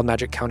wild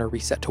magic counter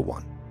reset to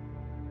 1.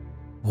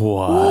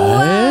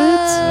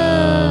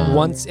 What?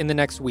 Once in the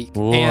next week.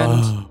 Whoa.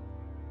 And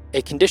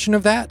a condition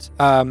of that,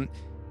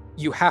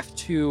 you have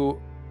to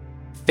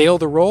fail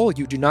the roll.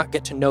 You do not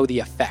get to know the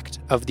effect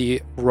of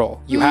the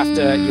roll. You have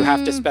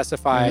to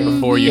specify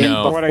Before you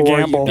know. What a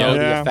gamble. You know the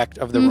Yeah. effect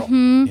of the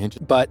roll.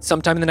 But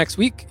sometime in the next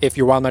week, if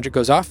your wild magic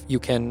goes off, you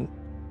can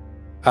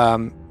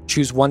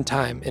choose one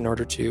time in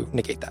order to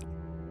negate that.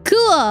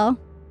 Cool.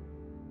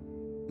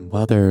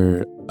 While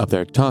they're up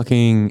there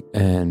talking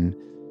and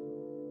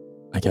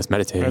I guess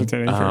meditating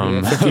For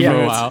for Yeah.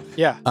 a while.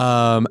 Yeah.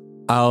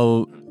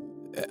 I'll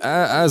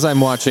as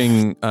I'm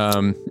watching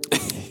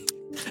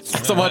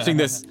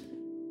this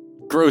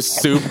gross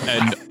soup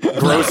and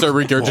grosser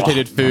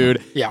regurgitated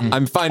food, Yeah.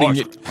 I'm finding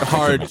it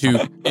hard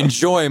to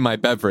enjoy my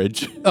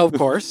beverage. Of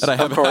course. That I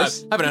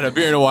haven't had a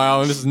beer in a while,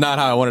 and this is not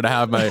how I wanted to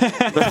have my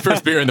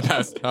first beer in the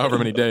past however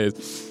many days.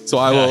 So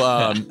I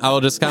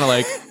will just kind of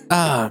like,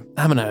 I'm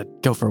gonna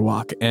go for a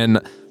walk, and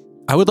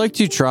I would like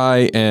to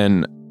try.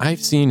 And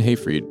I've seen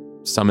Hayfried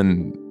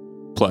summon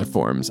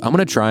platforms. I'm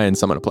gonna try and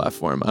summon a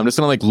platform. I'm just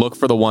gonna like look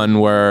for the one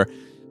where,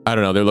 I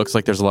don't know, there looks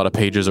like there's a lot of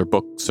pages or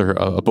books or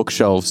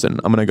bookshelves, and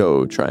I'm gonna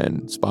go try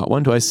and spot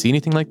one. Do I see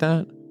anything like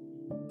that?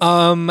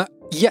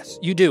 Yes,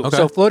 you do. Okay.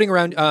 So floating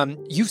around,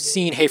 you've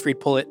seen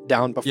Hayfried pull it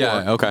down before.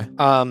 Yeah. Okay.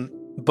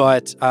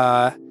 But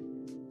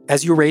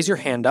as you raise your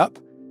hand up,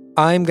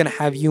 I'm going to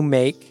have you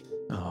make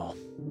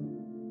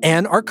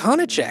an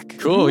Arcana check.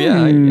 Cool.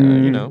 Yeah.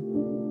 You know.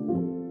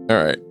 All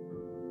right.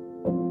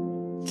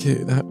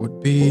 Okay, that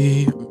would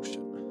be. Oh shit.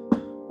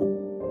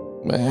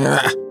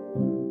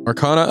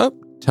 Arcana up.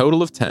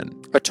 Total of 10.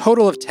 A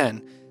total of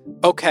 10.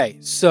 Okay,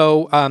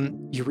 so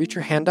you reach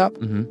your hand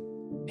up and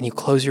you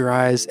close your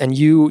eyes and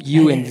you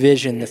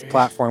envision this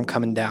platform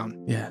coming down.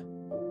 Yeah.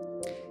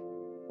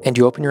 And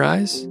you open your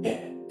eyes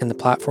and the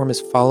platform is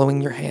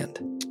following your hand.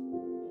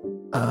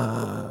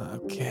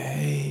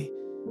 Okay.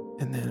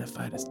 And then if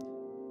I just,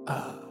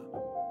 I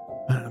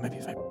don't know, maybe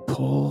if I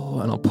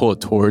pull, and I'll pull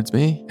it towards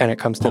me. And it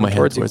comes Pull my hand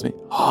towards towards you. me.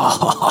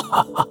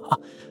 I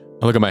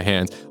look at my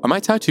hands. Are my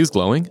tattoos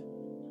glowing?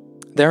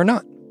 They're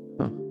not.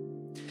 Huh.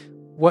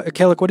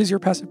 Kalik, what is your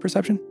passive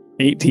perception?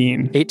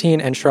 18.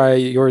 18, and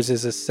Shreya, yours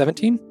is a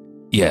 17?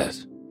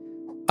 Yes.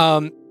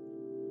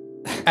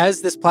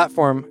 As this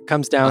platform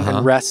comes down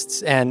and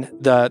rests and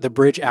the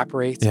bridge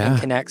apparates and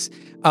connects,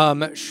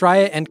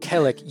 Shreya and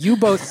Kalik, you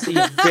both see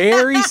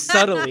very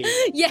subtly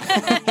Yeah.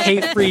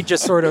 Hayfried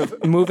just sort of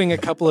moving a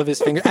couple of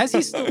his fingers as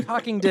he's still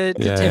talking to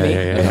Timmy,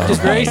 yeah.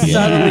 just very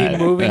subtly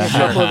moving a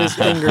couple of his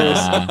fingers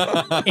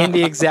in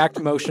the exact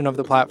motion of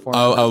the platform.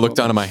 I'll look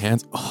down at my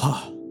hands.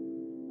 Oh,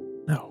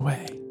 no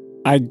way.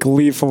 I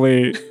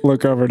gleefully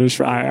look over to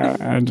Shreya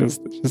and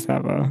just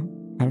have a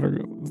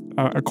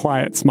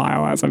quiet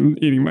smile as I'm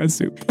eating my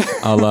soup.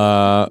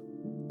 I'll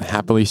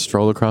happily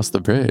stroll across the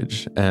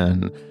bridge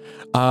and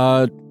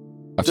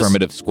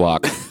Affirmative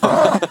squawk.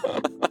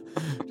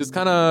 just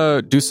kind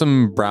of do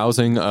some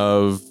browsing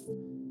of.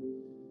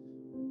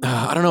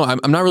 I don't know.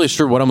 I'm not really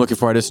sure what I'm looking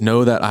for. I just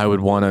know that I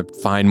would want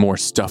to find more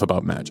stuff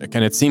about magic,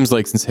 and it seems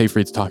like since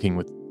Hayfried's talking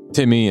with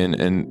Timmy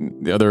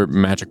and the other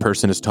magic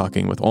person is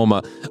talking with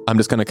Olma, I'm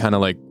just going to kind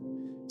of like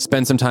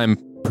spend some time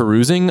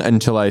perusing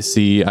until I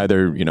see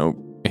either,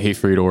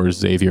 Hayfried or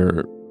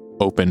Xavier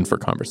open for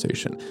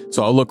conversation.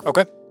 So I'll look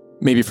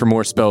maybe for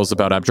more spells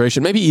about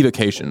abjuration, maybe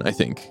evocation, I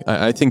think.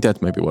 I think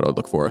that's maybe what I'll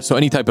look for. So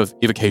any type of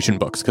evocation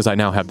books, because I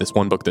now have this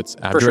one book that's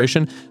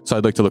abjuration, so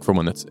I'd like to look for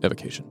one that's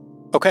evocation.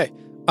 Okay.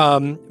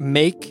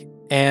 Make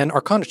an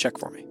Arcana check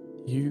for me.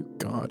 You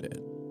got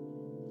it.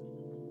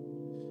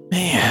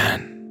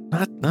 Man.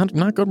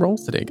 Not good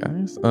rolls today,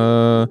 guys.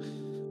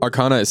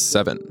 Arcana is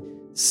 7.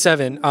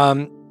 7.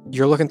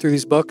 You're looking through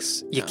these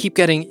books. You keep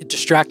getting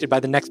distracted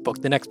by the next book,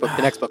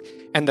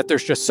 and that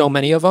there's just so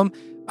many of them.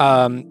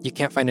 You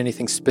can't find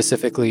anything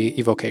specifically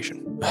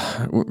evocation.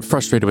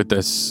 Frustrated with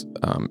this.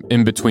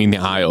 In between the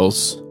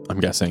aisles,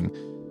 I'm guessing.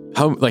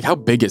 how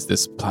big is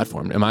this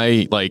platform? Am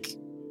I like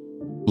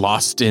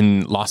lost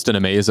in a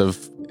maze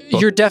of?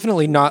 You're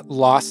definitely not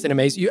lost in a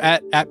maze. You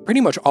at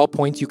pretty much all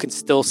points you can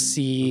still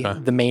see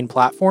the main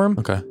platform.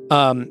 Okay.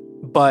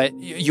 But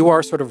you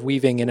are sort of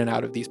weaving in and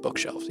out of these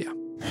bookshelves. Yeah.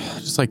 I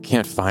just like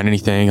can't find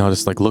anything. I'll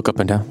just like look up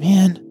and down.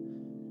 Man.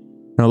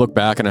 And I look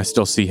back and I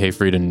still see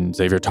Hayfried and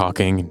Xavier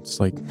talking. And it's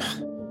like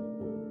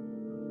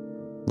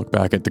look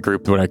back at the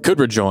group that I could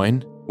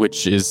rejoin,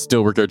 which is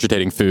still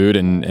regurgitating food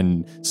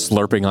and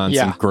slurping on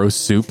some gross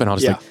soup. And I'll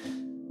just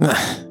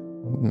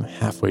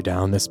halfway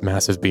down this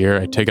massive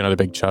beer, I take another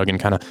big chug and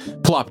kind of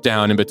plop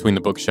down in between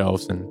the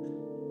bookshelves and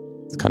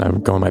kind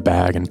of go in my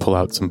bag and pull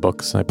out some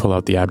books. I pull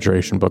out the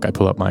Abjuration book. I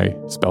pull out my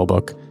spell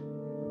book.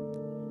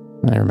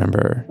 And I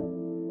remember...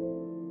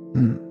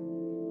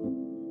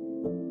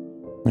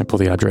 I pull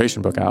the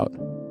Abjuration book out.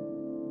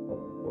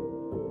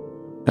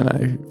 And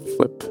I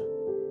flip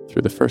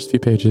through the first few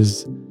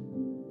pages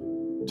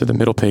to the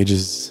middle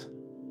pages.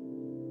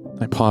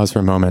 I pause for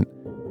a moment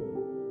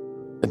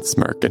and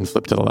smirk and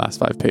flip to the last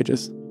 5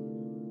 pages.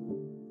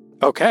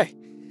 Okay.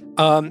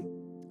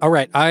 All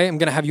right. I am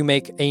going to have you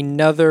make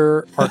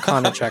another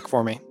Arcana check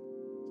for me.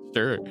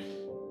 Sure.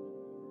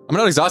 I'm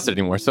not exhausted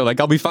anymore, so like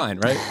I'll be fine,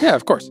 right? Yeah,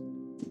 of course.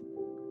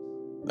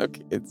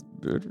 Okay, it's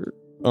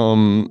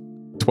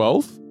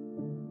 12?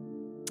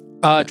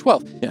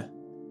 12. Yeah.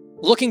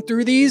 Looking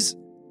through these,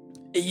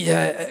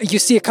 you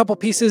see a couple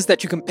pieces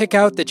that you can pick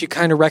out that you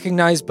kind of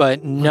recognize,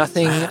 but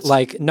nothing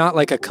not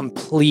like a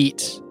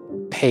complete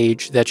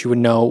page that you would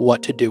know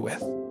what to do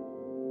with.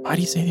 Why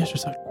do you say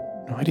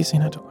why do you say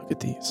not to look at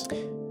these?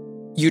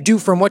 You do,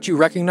 from what you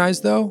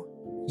recognize, though,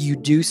 you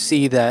do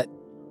see that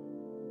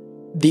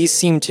these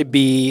seem to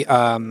be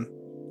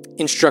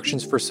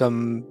instructions for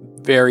some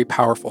very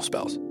powerful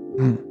spells.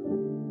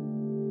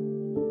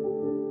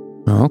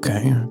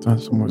 Okay, I thought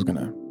someone was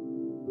gonna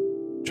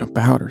jump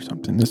out or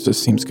something. This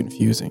just seems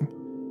confusing.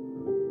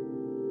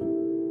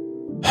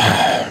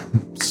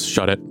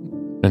 Shut it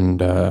and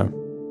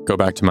go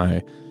back to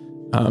my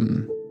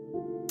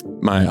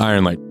my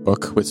Ironlight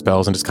book with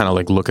spells and just kind of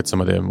like look at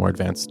some of the more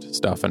advanced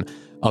stuff, and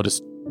I'll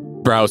just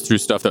browse through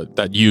stuff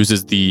that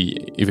uses the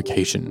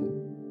evocation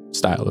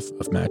style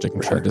of magic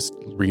and try to just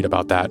read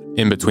about that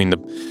in between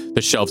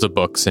the shelves of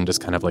books and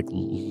just kind of like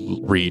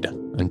read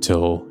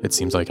until it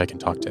seems like I can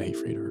talk to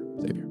Hayfried or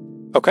Xavier.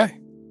 Okay.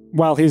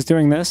 While he's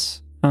doing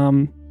this,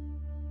 I'll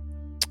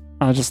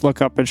just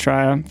look up at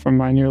Shreya from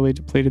my nearly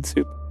depleted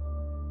soup.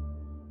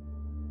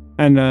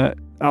 And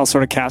I'll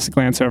sort of cast a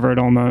glance over at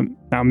Ulma,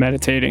 now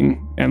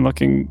meditating and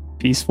looking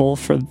peaceful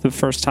for the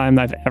first time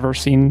I've ever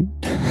seen.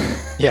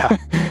 Yeah.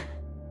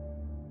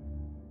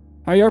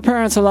 Are your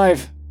parents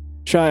alive,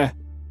 Shreya?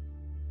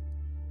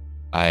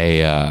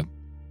 I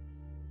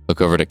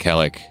look over to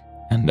Kellic,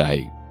 and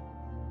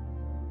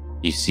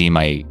you see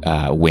my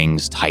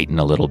wings tighten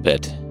a little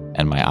bit,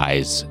 and my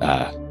eyes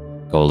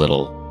go a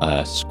little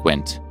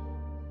squint.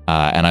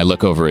 And I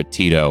look over at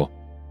Tito,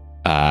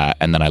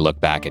 and then I look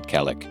back at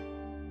Kellic,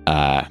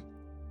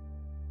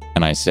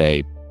 and I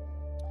say,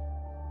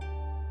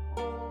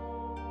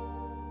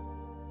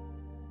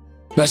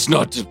 Best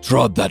not to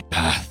trod that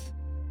path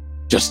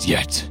just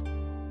yet.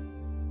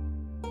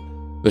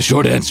 The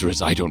short answer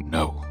is I don't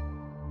know.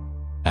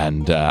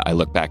 And I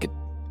look back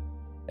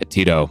at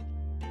Tito,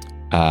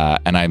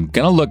 and I'm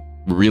going to look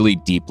really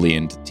deeply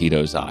into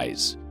Tito's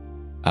eyes,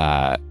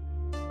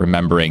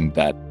 remembering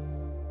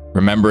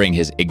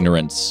his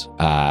ignorance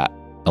the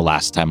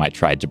last time I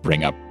tried to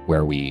bring up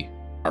where we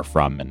are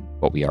from and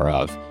what we are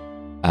of.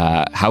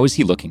 How is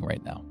he looking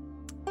right now?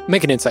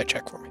 Make an insight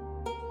check for me.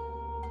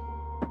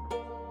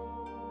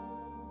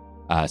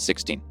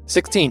 16.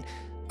 16.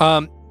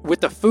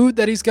 With the food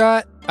that he's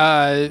got,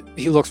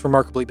 he looks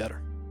remarkably better.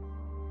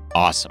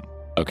 Awesome.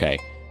 Okay.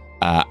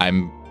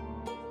 I'm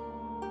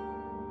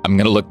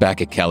gonna look back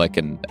at Kellic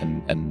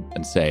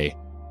and say,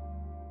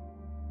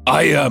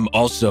 I am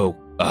also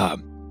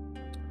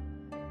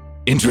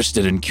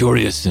interested and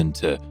curious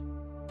into,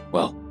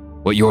 well,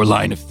 what your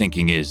line of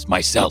thinking is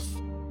myself,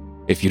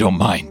 if you don't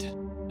mind.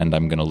 and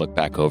I'm gonna look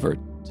back over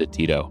to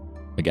Tito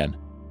again.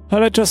 I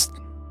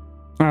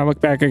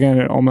look back again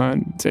at Ulma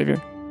and Xavier.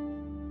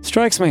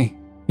 Strikes me,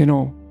 we've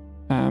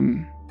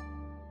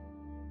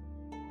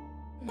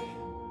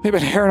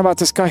been hearing about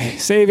this guy,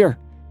 Xavier,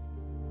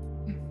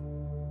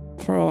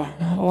 for a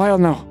while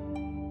now.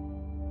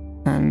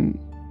 And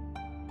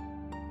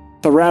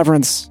the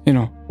reverence,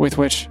 with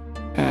which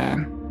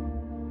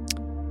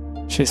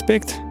she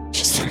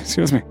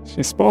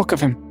spoke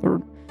of him.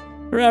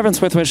 The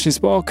reverence with which she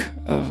spoke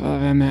of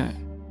him,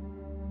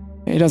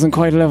 he doesn't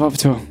quite live up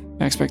to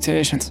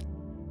expectations.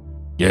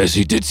 Yes,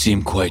 he did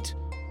seem quite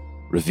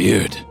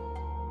revered.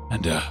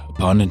 And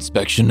upon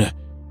inspection, it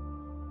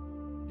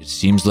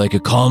seems like a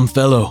calm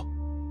fellow.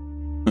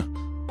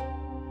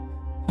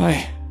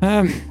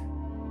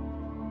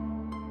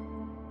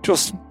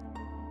 Just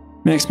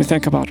makes me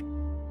think about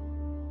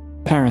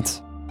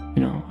parents,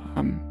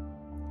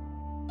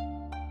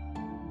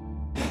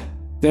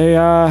 they,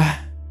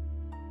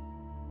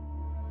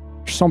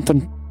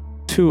 something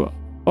to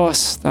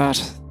us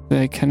that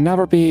they can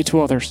never be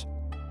to others.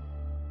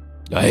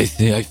 I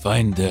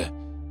find it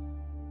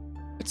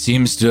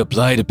seems to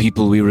apply to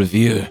people we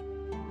revere.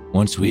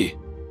 Once we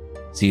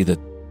see that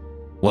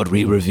what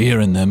we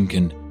revere in them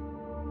can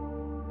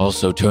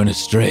also turn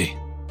astray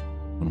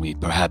when we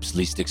perhaps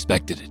least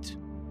expected it.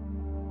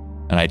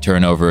 And I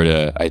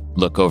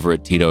look over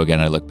at Tito again.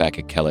 I look back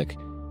at Kellic.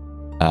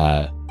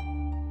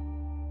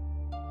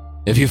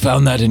 Have you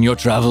found that in your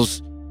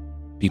travels?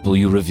 People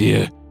you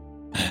revere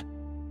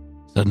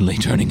suddenly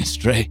turning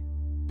astray?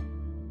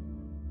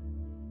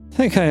 I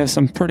think I have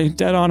some pretty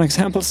dead-on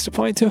examples to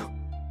point to,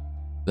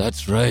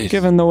 That's right.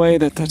 given the way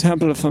that the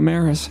Temple of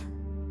Famir has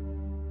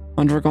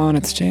undergone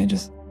its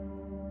changes.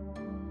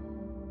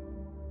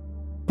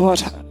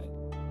 But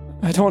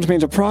I don't mean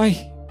to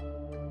pry.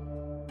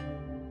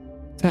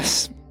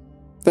 This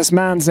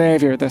man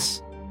Xavier,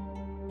 this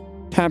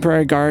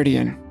temporary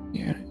guardian,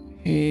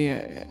 he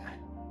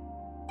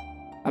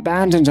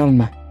abandoned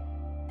Ulma.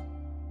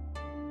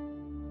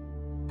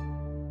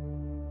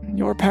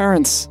 Your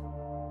parents,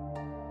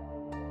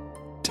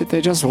 did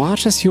they just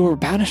watch as you were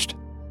banished?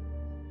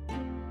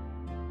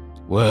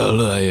 Well,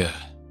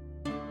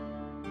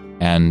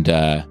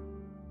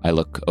 I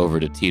look over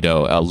to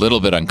Tito, a little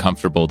bit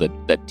uncomfortable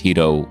that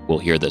Tito will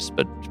hear this,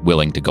 but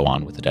willing to go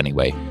on with it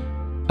anyway.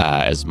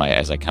 As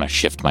I kind of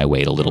shift my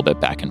weight a little bit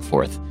back and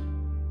forth.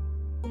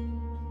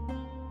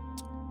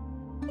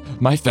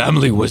 my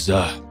family was,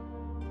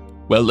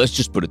 well, let's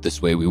just put it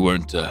this way. We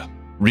weren't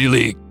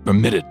really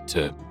permitted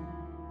to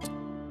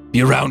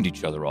be around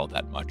each other all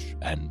that much.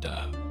 And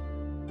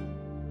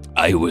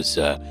I was,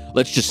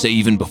 let's just say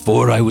even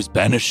before I was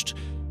banished,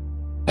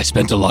 I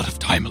spent a lot of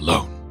time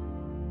alone.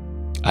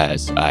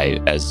 As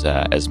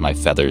my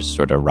feathers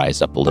sort of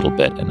rise up a little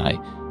bit and I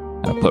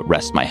kind of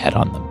rest my head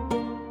on them.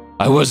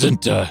 I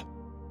wasn't,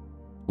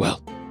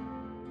 well,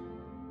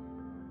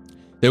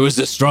 there was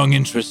a strong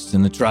interest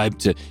in the tribe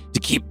to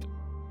keep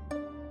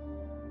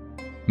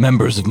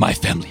members of my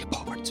family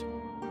apart.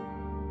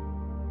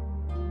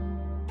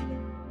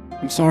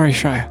 I'm sorry,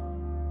 Shia.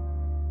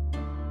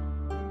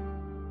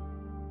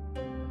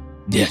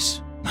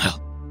 Yes,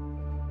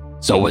 well,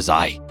 so was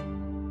I.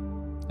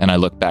 And I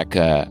look back.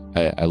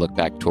 I look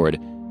back toward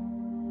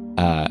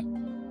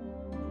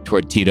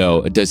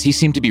Tito. Does he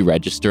seem to be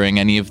registering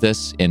any of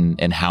this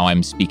in how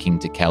I'm speaking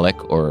to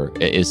Kellic, or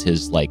is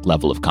his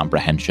level of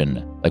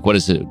comprehension what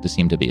does it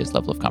seem to be his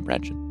level of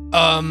comprehension?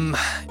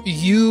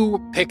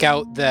 You pick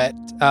out that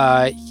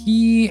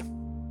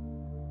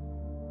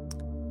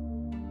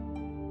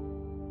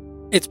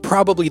it's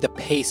probably the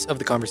pace of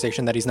the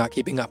conversation that he's not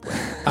keeping up with.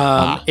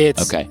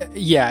 It's okay.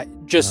 Yeah,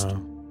 just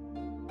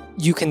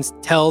you can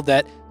tell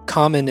that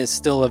Common is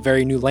still a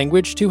very new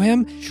language to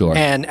him. Sure.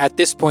 And at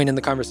this point in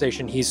the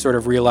conversation, he's sort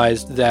of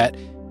realized that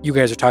you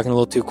guys are talking a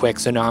little too quick,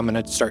 so now I'm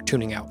going to start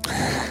tuning out.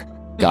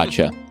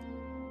 Gotcha.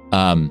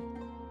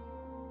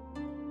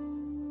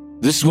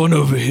 This one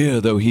over here,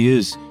 though, he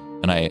is.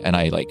 And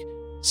I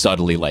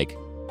subtly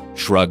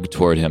shrug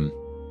toward him.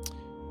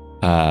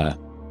 I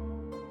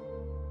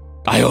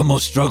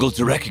almost struggled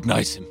to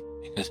recognize him,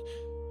 because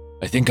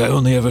I think I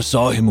only ever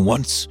saw him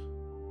once,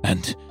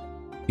 and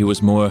he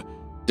was more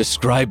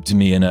described to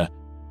me in a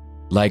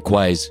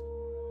likewise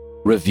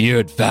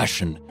revered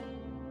fashion,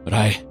 but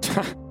I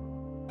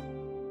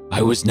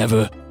was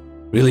never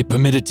really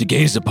permitted to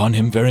gaze upon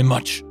him very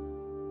much.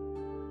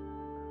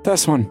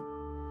 This one.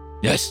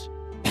 Yes.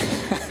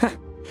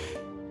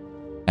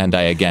 And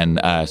I again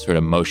sort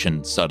of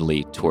motion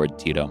subtly toward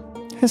Tito.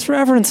 His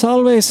reverence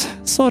always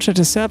such a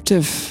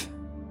deceptive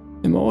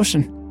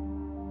emotion.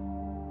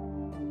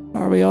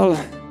 Are we all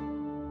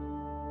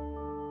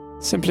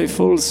simply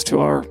fools to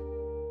our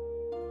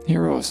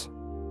heroes?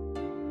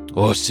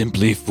 Or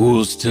simply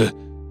fools to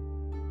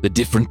the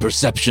different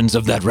perceptions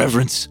of that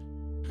reverence?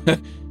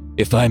 And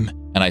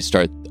I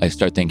start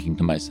thinking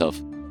to myself,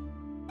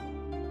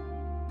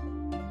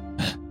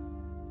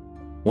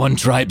 one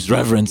tribe's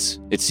reverence,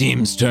 it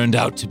seems, turned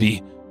out to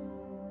be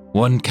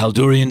one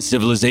Kaldurian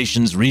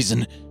civilization's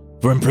reason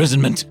for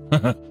imprisonment.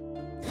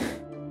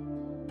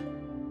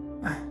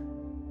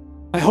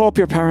 I hope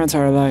your parents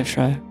are alive,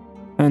 Shia.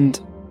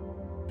 And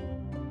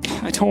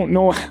I don't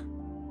know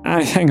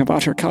anything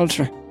about your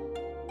culture,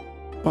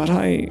 but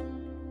I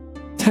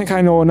think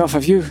I know enough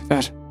of you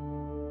that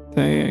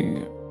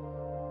they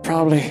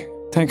probably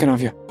thinking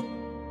of you.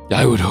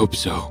 I would hope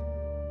so.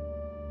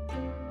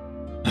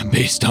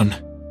 Based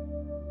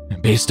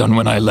on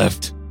when I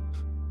left,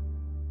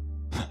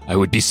 I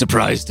would be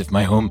surprised if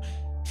my home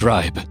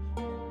tribe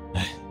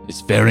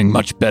is faring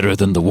much better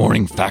than the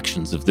warring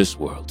factions of this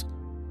world.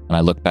 and I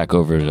look back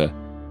over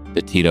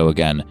to Tito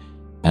again,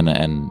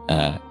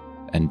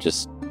 and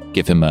just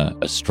give him a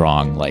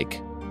strong,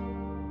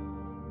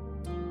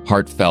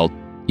 heartfelt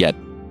yet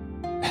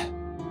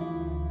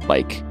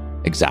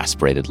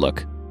exasperated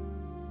look.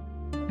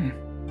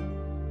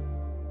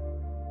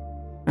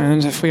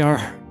 And if we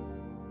are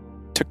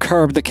to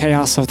curb the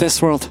chaos of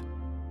this world,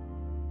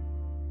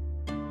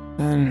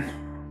 then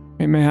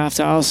we may have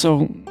to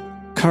also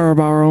curb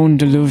our own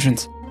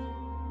delusions.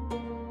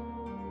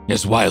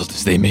 As wild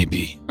as they may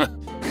be.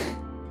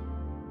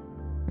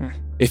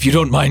 if you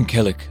don't mind,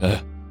 Kellic,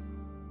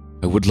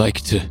 I would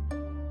like to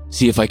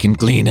see if I can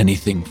glean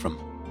anything from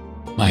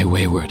my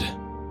wayward,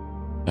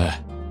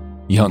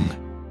 young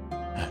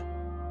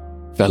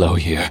fellow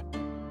here.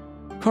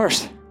 Of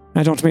course.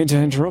 I don't mean to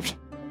interrupt.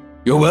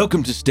 You're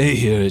welcome to stay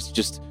here. It's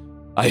just,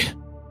 I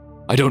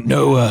don't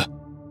know, I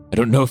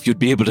don't know if you'd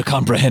be able to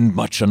comprehend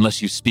much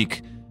unless you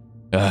speak,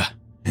 have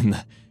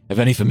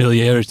any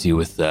familiarity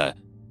with, the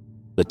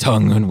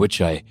tongue in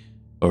which I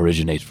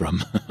originate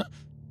from.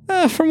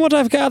 From what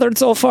I've gathered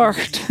so far,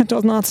 it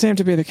does not seem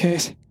to be the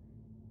case.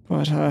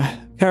 But,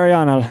 carry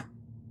on. I'll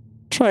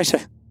try to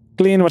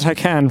glean what I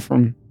can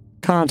from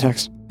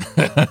context.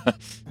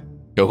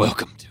 You're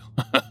welcome to.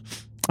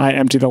 I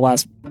empty the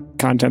last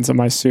contents of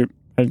my soup.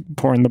 I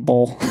pour in the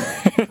bowl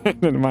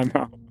into my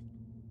mouth.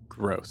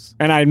 Gross.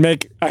 And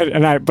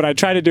but I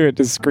try to do it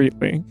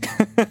discreetly,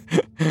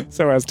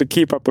 so as to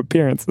keep up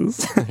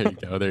appearances.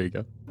 There you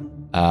go.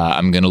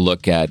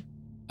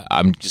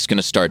 I'm just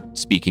gonna start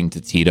speaking to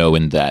Tito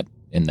in that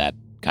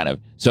kind of.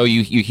 So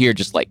you hear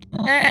just like,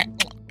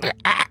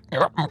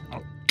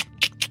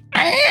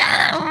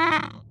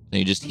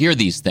 you just hear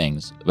these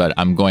things, but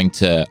I'm going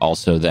to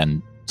also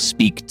then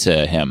speak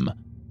to him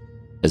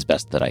as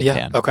best that I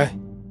can. Okay.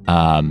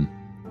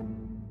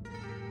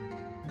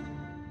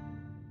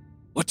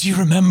 What do you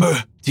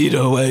remember,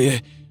 Tito?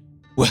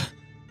 What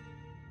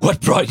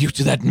brought you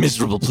to that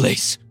miserable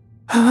place?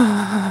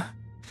 I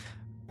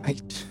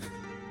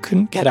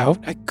couldn't get out.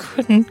 I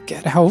couldn't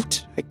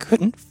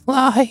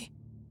fly.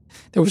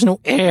 There was no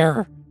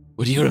air.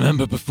 What do you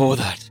remember before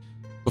that?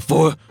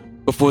 Before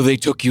they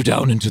took you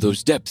down into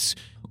those depths?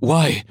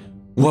 Why?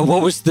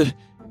 What was the...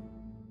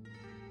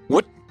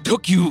 What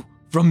took you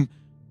from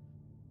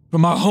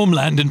our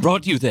homeland and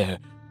brought you there?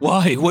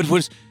 Why?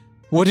 What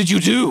did you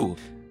do?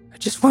 I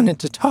just wanted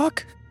to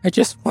talk. I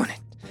just wanted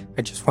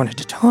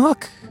to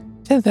talk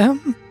to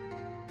them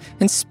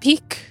and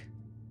speak.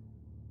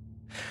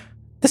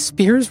 The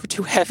spears were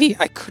too heavy.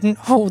 I couldn't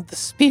hold the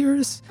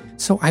spears.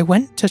 So I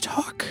went to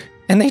talk,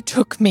 and they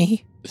took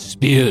me. The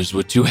spears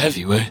were too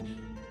heavy. What?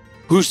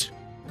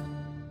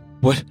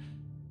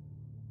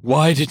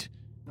 Why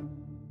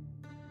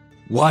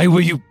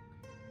were you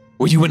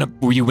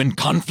in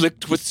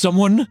conflict with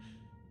someone?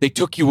 They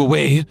took you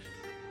away.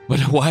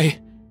 But why?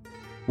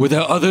 Were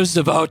there others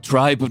of our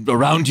tribe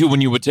around you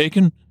when you were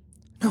taken?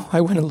 No,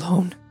 I went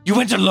alone. You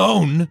went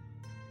alone?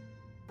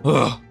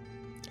 Ugh.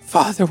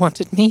 Father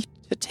wanted me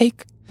to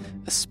take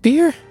a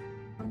spear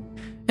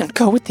and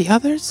go with the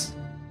others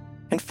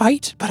and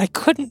fight, but I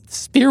couldn't. The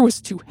spear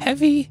was too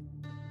heavy.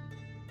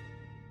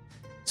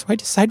 So I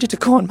decided to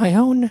go on my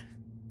own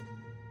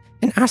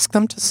and ask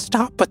them to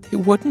stop, but they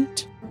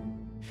wouldn't.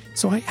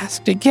 So I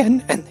asked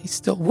again, and they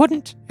still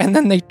wouldn't, and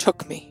then they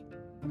took me.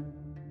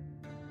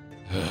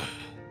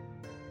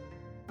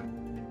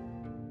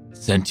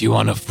 Sent you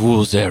on a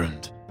fool's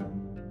errand.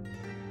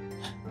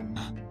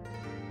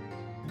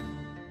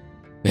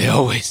 They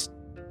always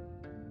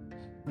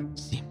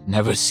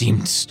never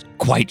seemed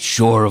quite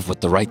sure of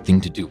what the right thing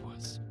to do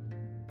was.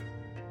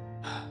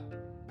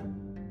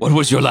 What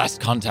was your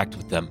last contact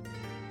with them?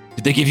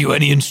 Did they give you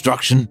any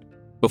instruction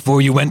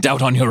before you went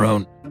out on your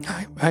own?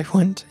 I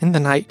went in the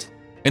night.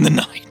 In the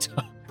night?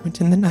 I went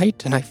in the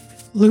night, and I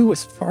flew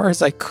as far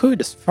as I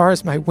could, as far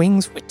as my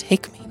wings would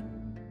take me.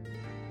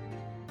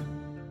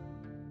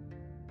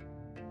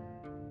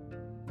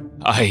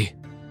 I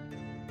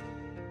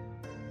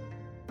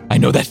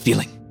know that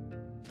feeling.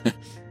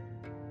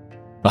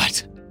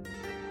 But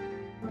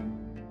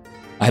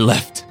I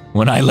left.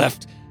 When I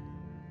left,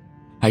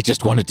 I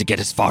just wanted to get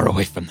as far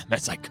away from them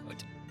as I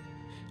could.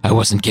 I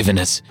wasn't given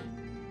as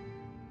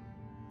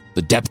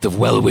the depth of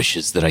well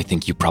wishes that I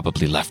think you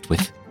probably left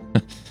with.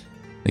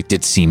 They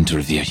did seem to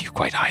revere you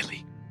quite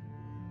highly.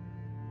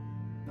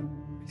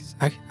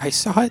 I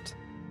saw it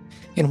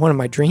in one of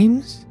my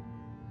dreams.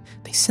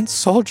 They sent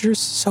soldiers,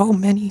 so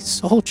many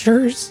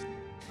soldiers.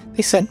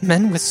 They sent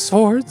men with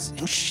swords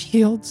and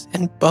shields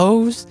and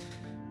bows.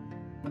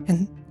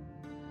 And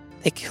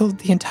they killed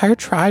the entire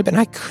tribe, and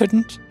I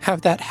couldn't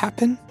have that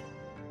happen.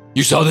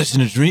 You saw this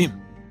in a dream?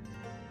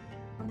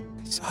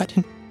 I saw it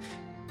in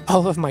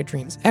all of my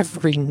dreams.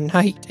 Every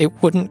night,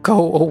 it wouldn't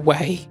go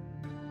away.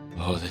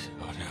 No.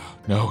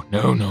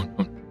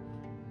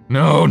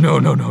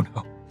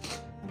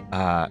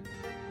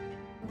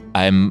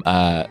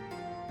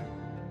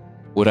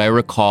 Would I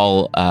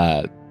recall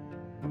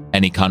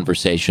any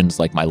conversations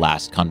like my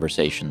last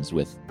conversations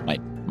with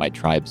my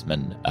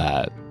tribesmen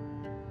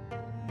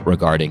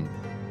regarding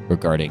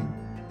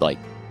like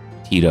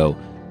Tito,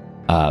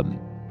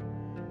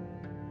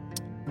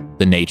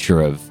 the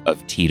nature of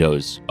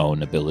Tito's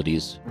own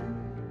abilities?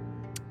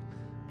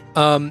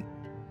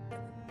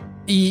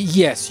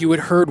 Yes, you had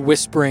heard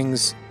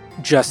whisperings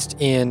just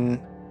in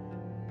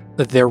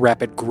their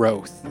rapid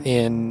growth,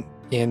 in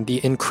the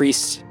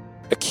increased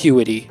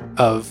acuity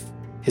of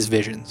his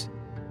visions.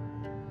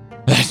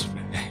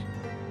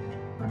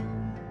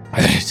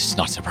 It's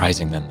not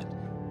surprising then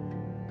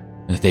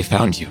that they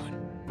found you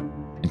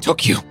and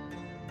took you.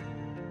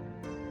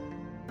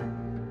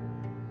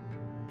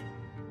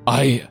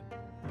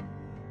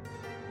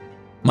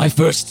 my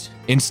first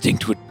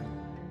instinct would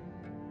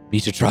be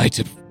to try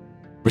to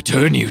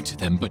return you to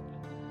them, but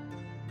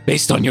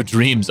based on your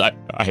dreams, I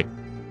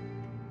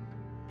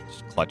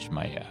just clutch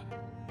my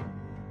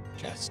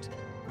chest.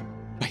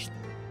 I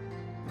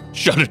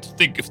shudder to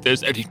think if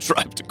there's any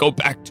tribe to go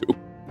back to.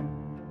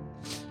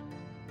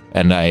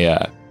 And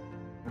I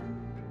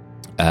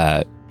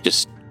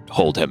just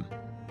hold him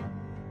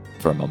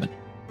for a moment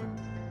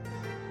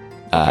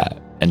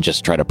and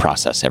just try to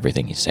process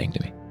everything he's saying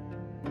to me.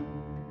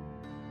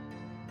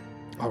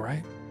 All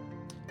right.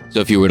 So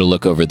if you were to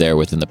look over there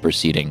within the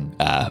preceding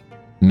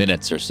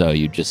minutes or so,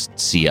 you just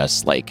see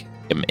us like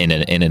in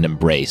an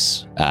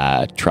embrace,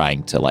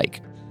 trying to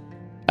like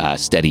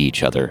steady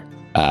each other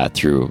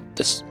through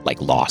this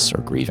like loss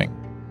or grieving.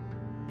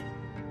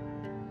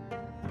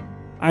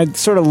 I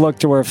sort of look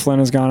to where Flynn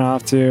has gone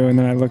off to, and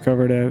then I look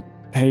over to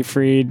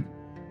Hayfried.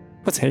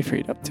 What's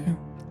Hayfried up to?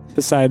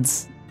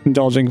 Besides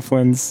indulging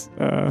Flynn's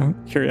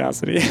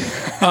curiosity.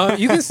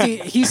 You can see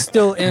he's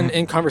still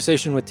in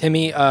conversation with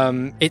Timmy.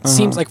 It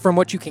seems like from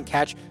what you can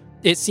catch,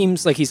 it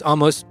seems like he's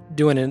almost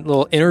doing a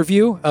little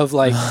interview of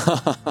like,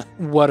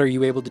 what are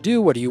you able to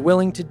do? What are you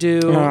willing to do?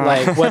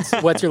 Like,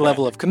 what's your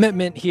level of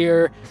commitment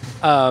here?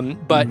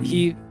 But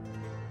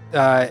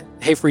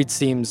Hayfried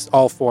seems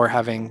all for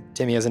having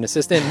Timmy as an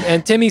assistant,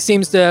 and Timmy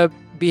seems to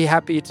be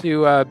happy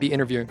to be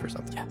interviewing for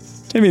something.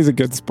 Yes. Timmy's a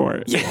good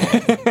sport.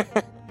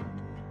 Yeah.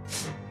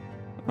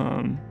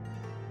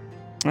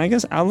 I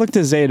guess I'll look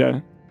to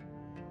Zeta.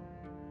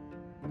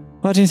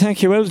 What do you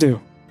think you will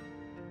do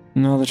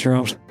now that you're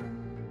out?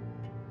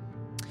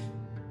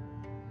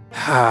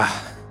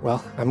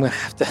 Well, I'm going to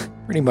have to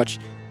pretty much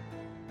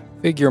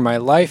figure my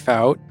life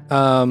out.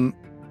 I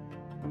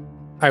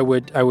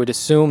would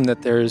assume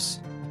that there's,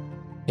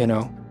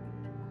 I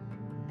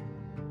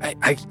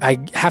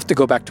have to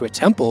go back to a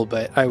temple,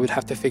 but I would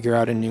have to figure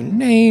out a new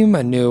name,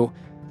 a new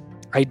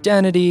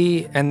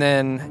identity, and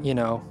then,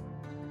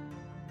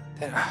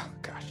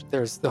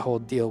 there's the whole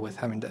deal with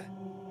having to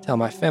tell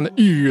my family.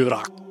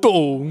 Yes.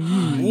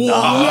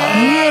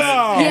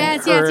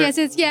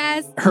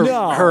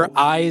 Her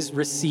eyes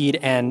recede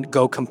and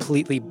go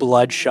completely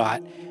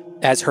bloodshot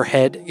as her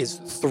head is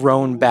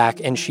thrown back,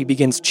 and she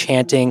begins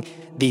chanting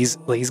these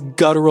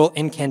guttural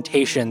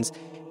incantations.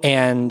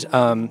 And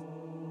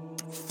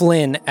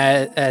Flynn,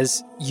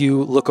 as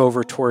you look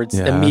over towards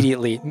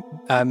immediately,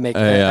 make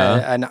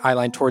an eye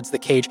line towards the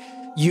cage,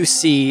 you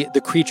see the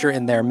creature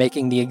in there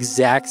making the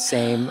exact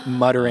same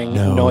muttering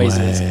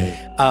noises.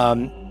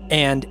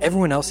 And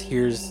everyone else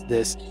hears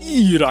this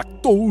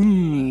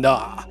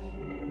Iraktonda.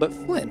 But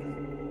Flynn,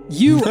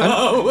 you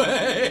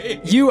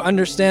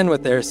understand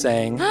what they're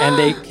saying, and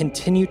they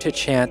continue to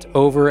chant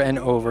over and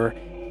over,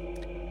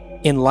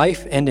 "In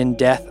life and in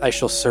death I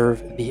shall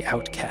serve the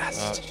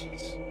outcast."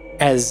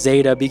 As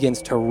Zeta begins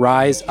to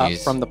rise up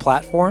from the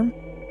platform,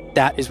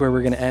 that is where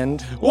we're going to end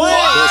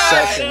this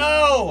session.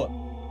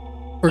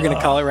 We're going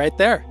to call it right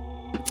there.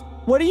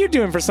 What are you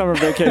doing for summer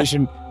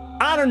vacation?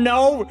 I don't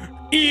know.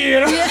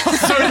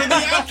 Serving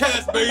the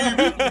outcast,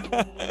 baby.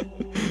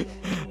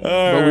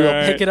 But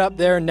we'll pick it up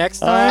there next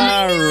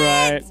time. All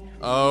right.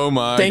 Oh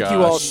my Thank gosh.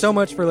 you all so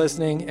much for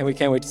listening, and we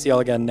can't wait to see you all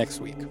again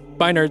next week.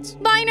 Bye,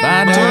 nerds. Bye,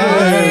 Bye,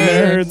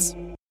 nerds.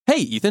 Nerds. Hey,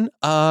 Ethan.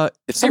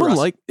 If someone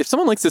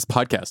likes this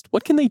podcast,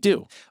 what can they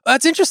do?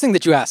 It's interesting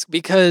that you ask,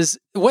 because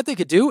what they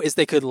could do is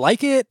they could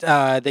like it,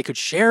 they could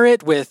share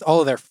it with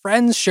all of their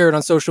friends, share it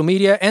on social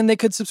media, and they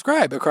could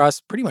subscribe across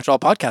pretty much all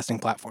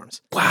podcasting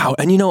platforms. Wow.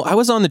 And I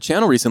was on the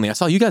channel recently. I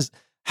saw you guys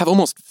have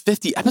almost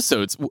 50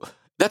 episodes.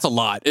 That's a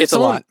lot. It's a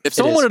lot. If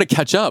someone wanted to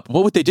catch up,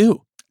 what would they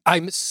do?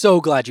 I'm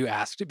so glad you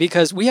asked,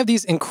 because we have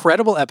these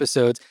incredible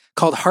episodes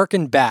called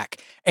Harken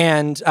Back.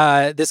 And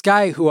this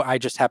guy who I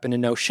just happen to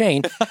know,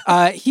 Shane,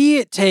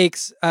 he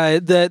takes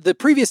the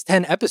previous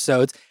 10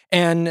 episodes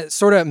and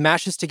sort of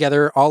mashes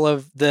together all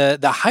of the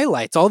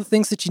highlights, all the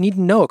things that you need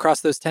to know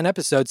across those 10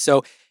 episodes.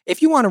 So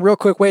if you want a real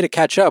quick way to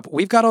catch up,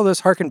 we've got all those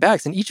Harken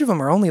Backs, and each of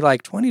them are only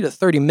like 20 to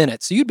 30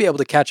 minutes. So you'd be able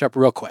to catch up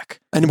real quick.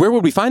 And where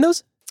would we find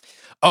those?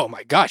 Oh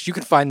my gosh, you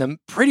can find them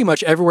pretty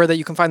much everywhere that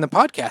you can find the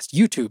podcast.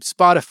 YouTube,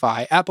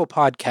 Spotify, Apple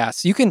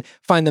Podcasts. You can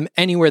find them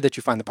anywhere that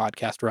you find the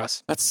podcast,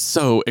 Russ. That's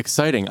so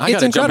exciting. I It's got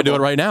to jump into incredible.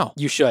 it right now.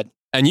 You should.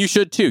 And you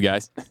should too,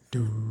 guys.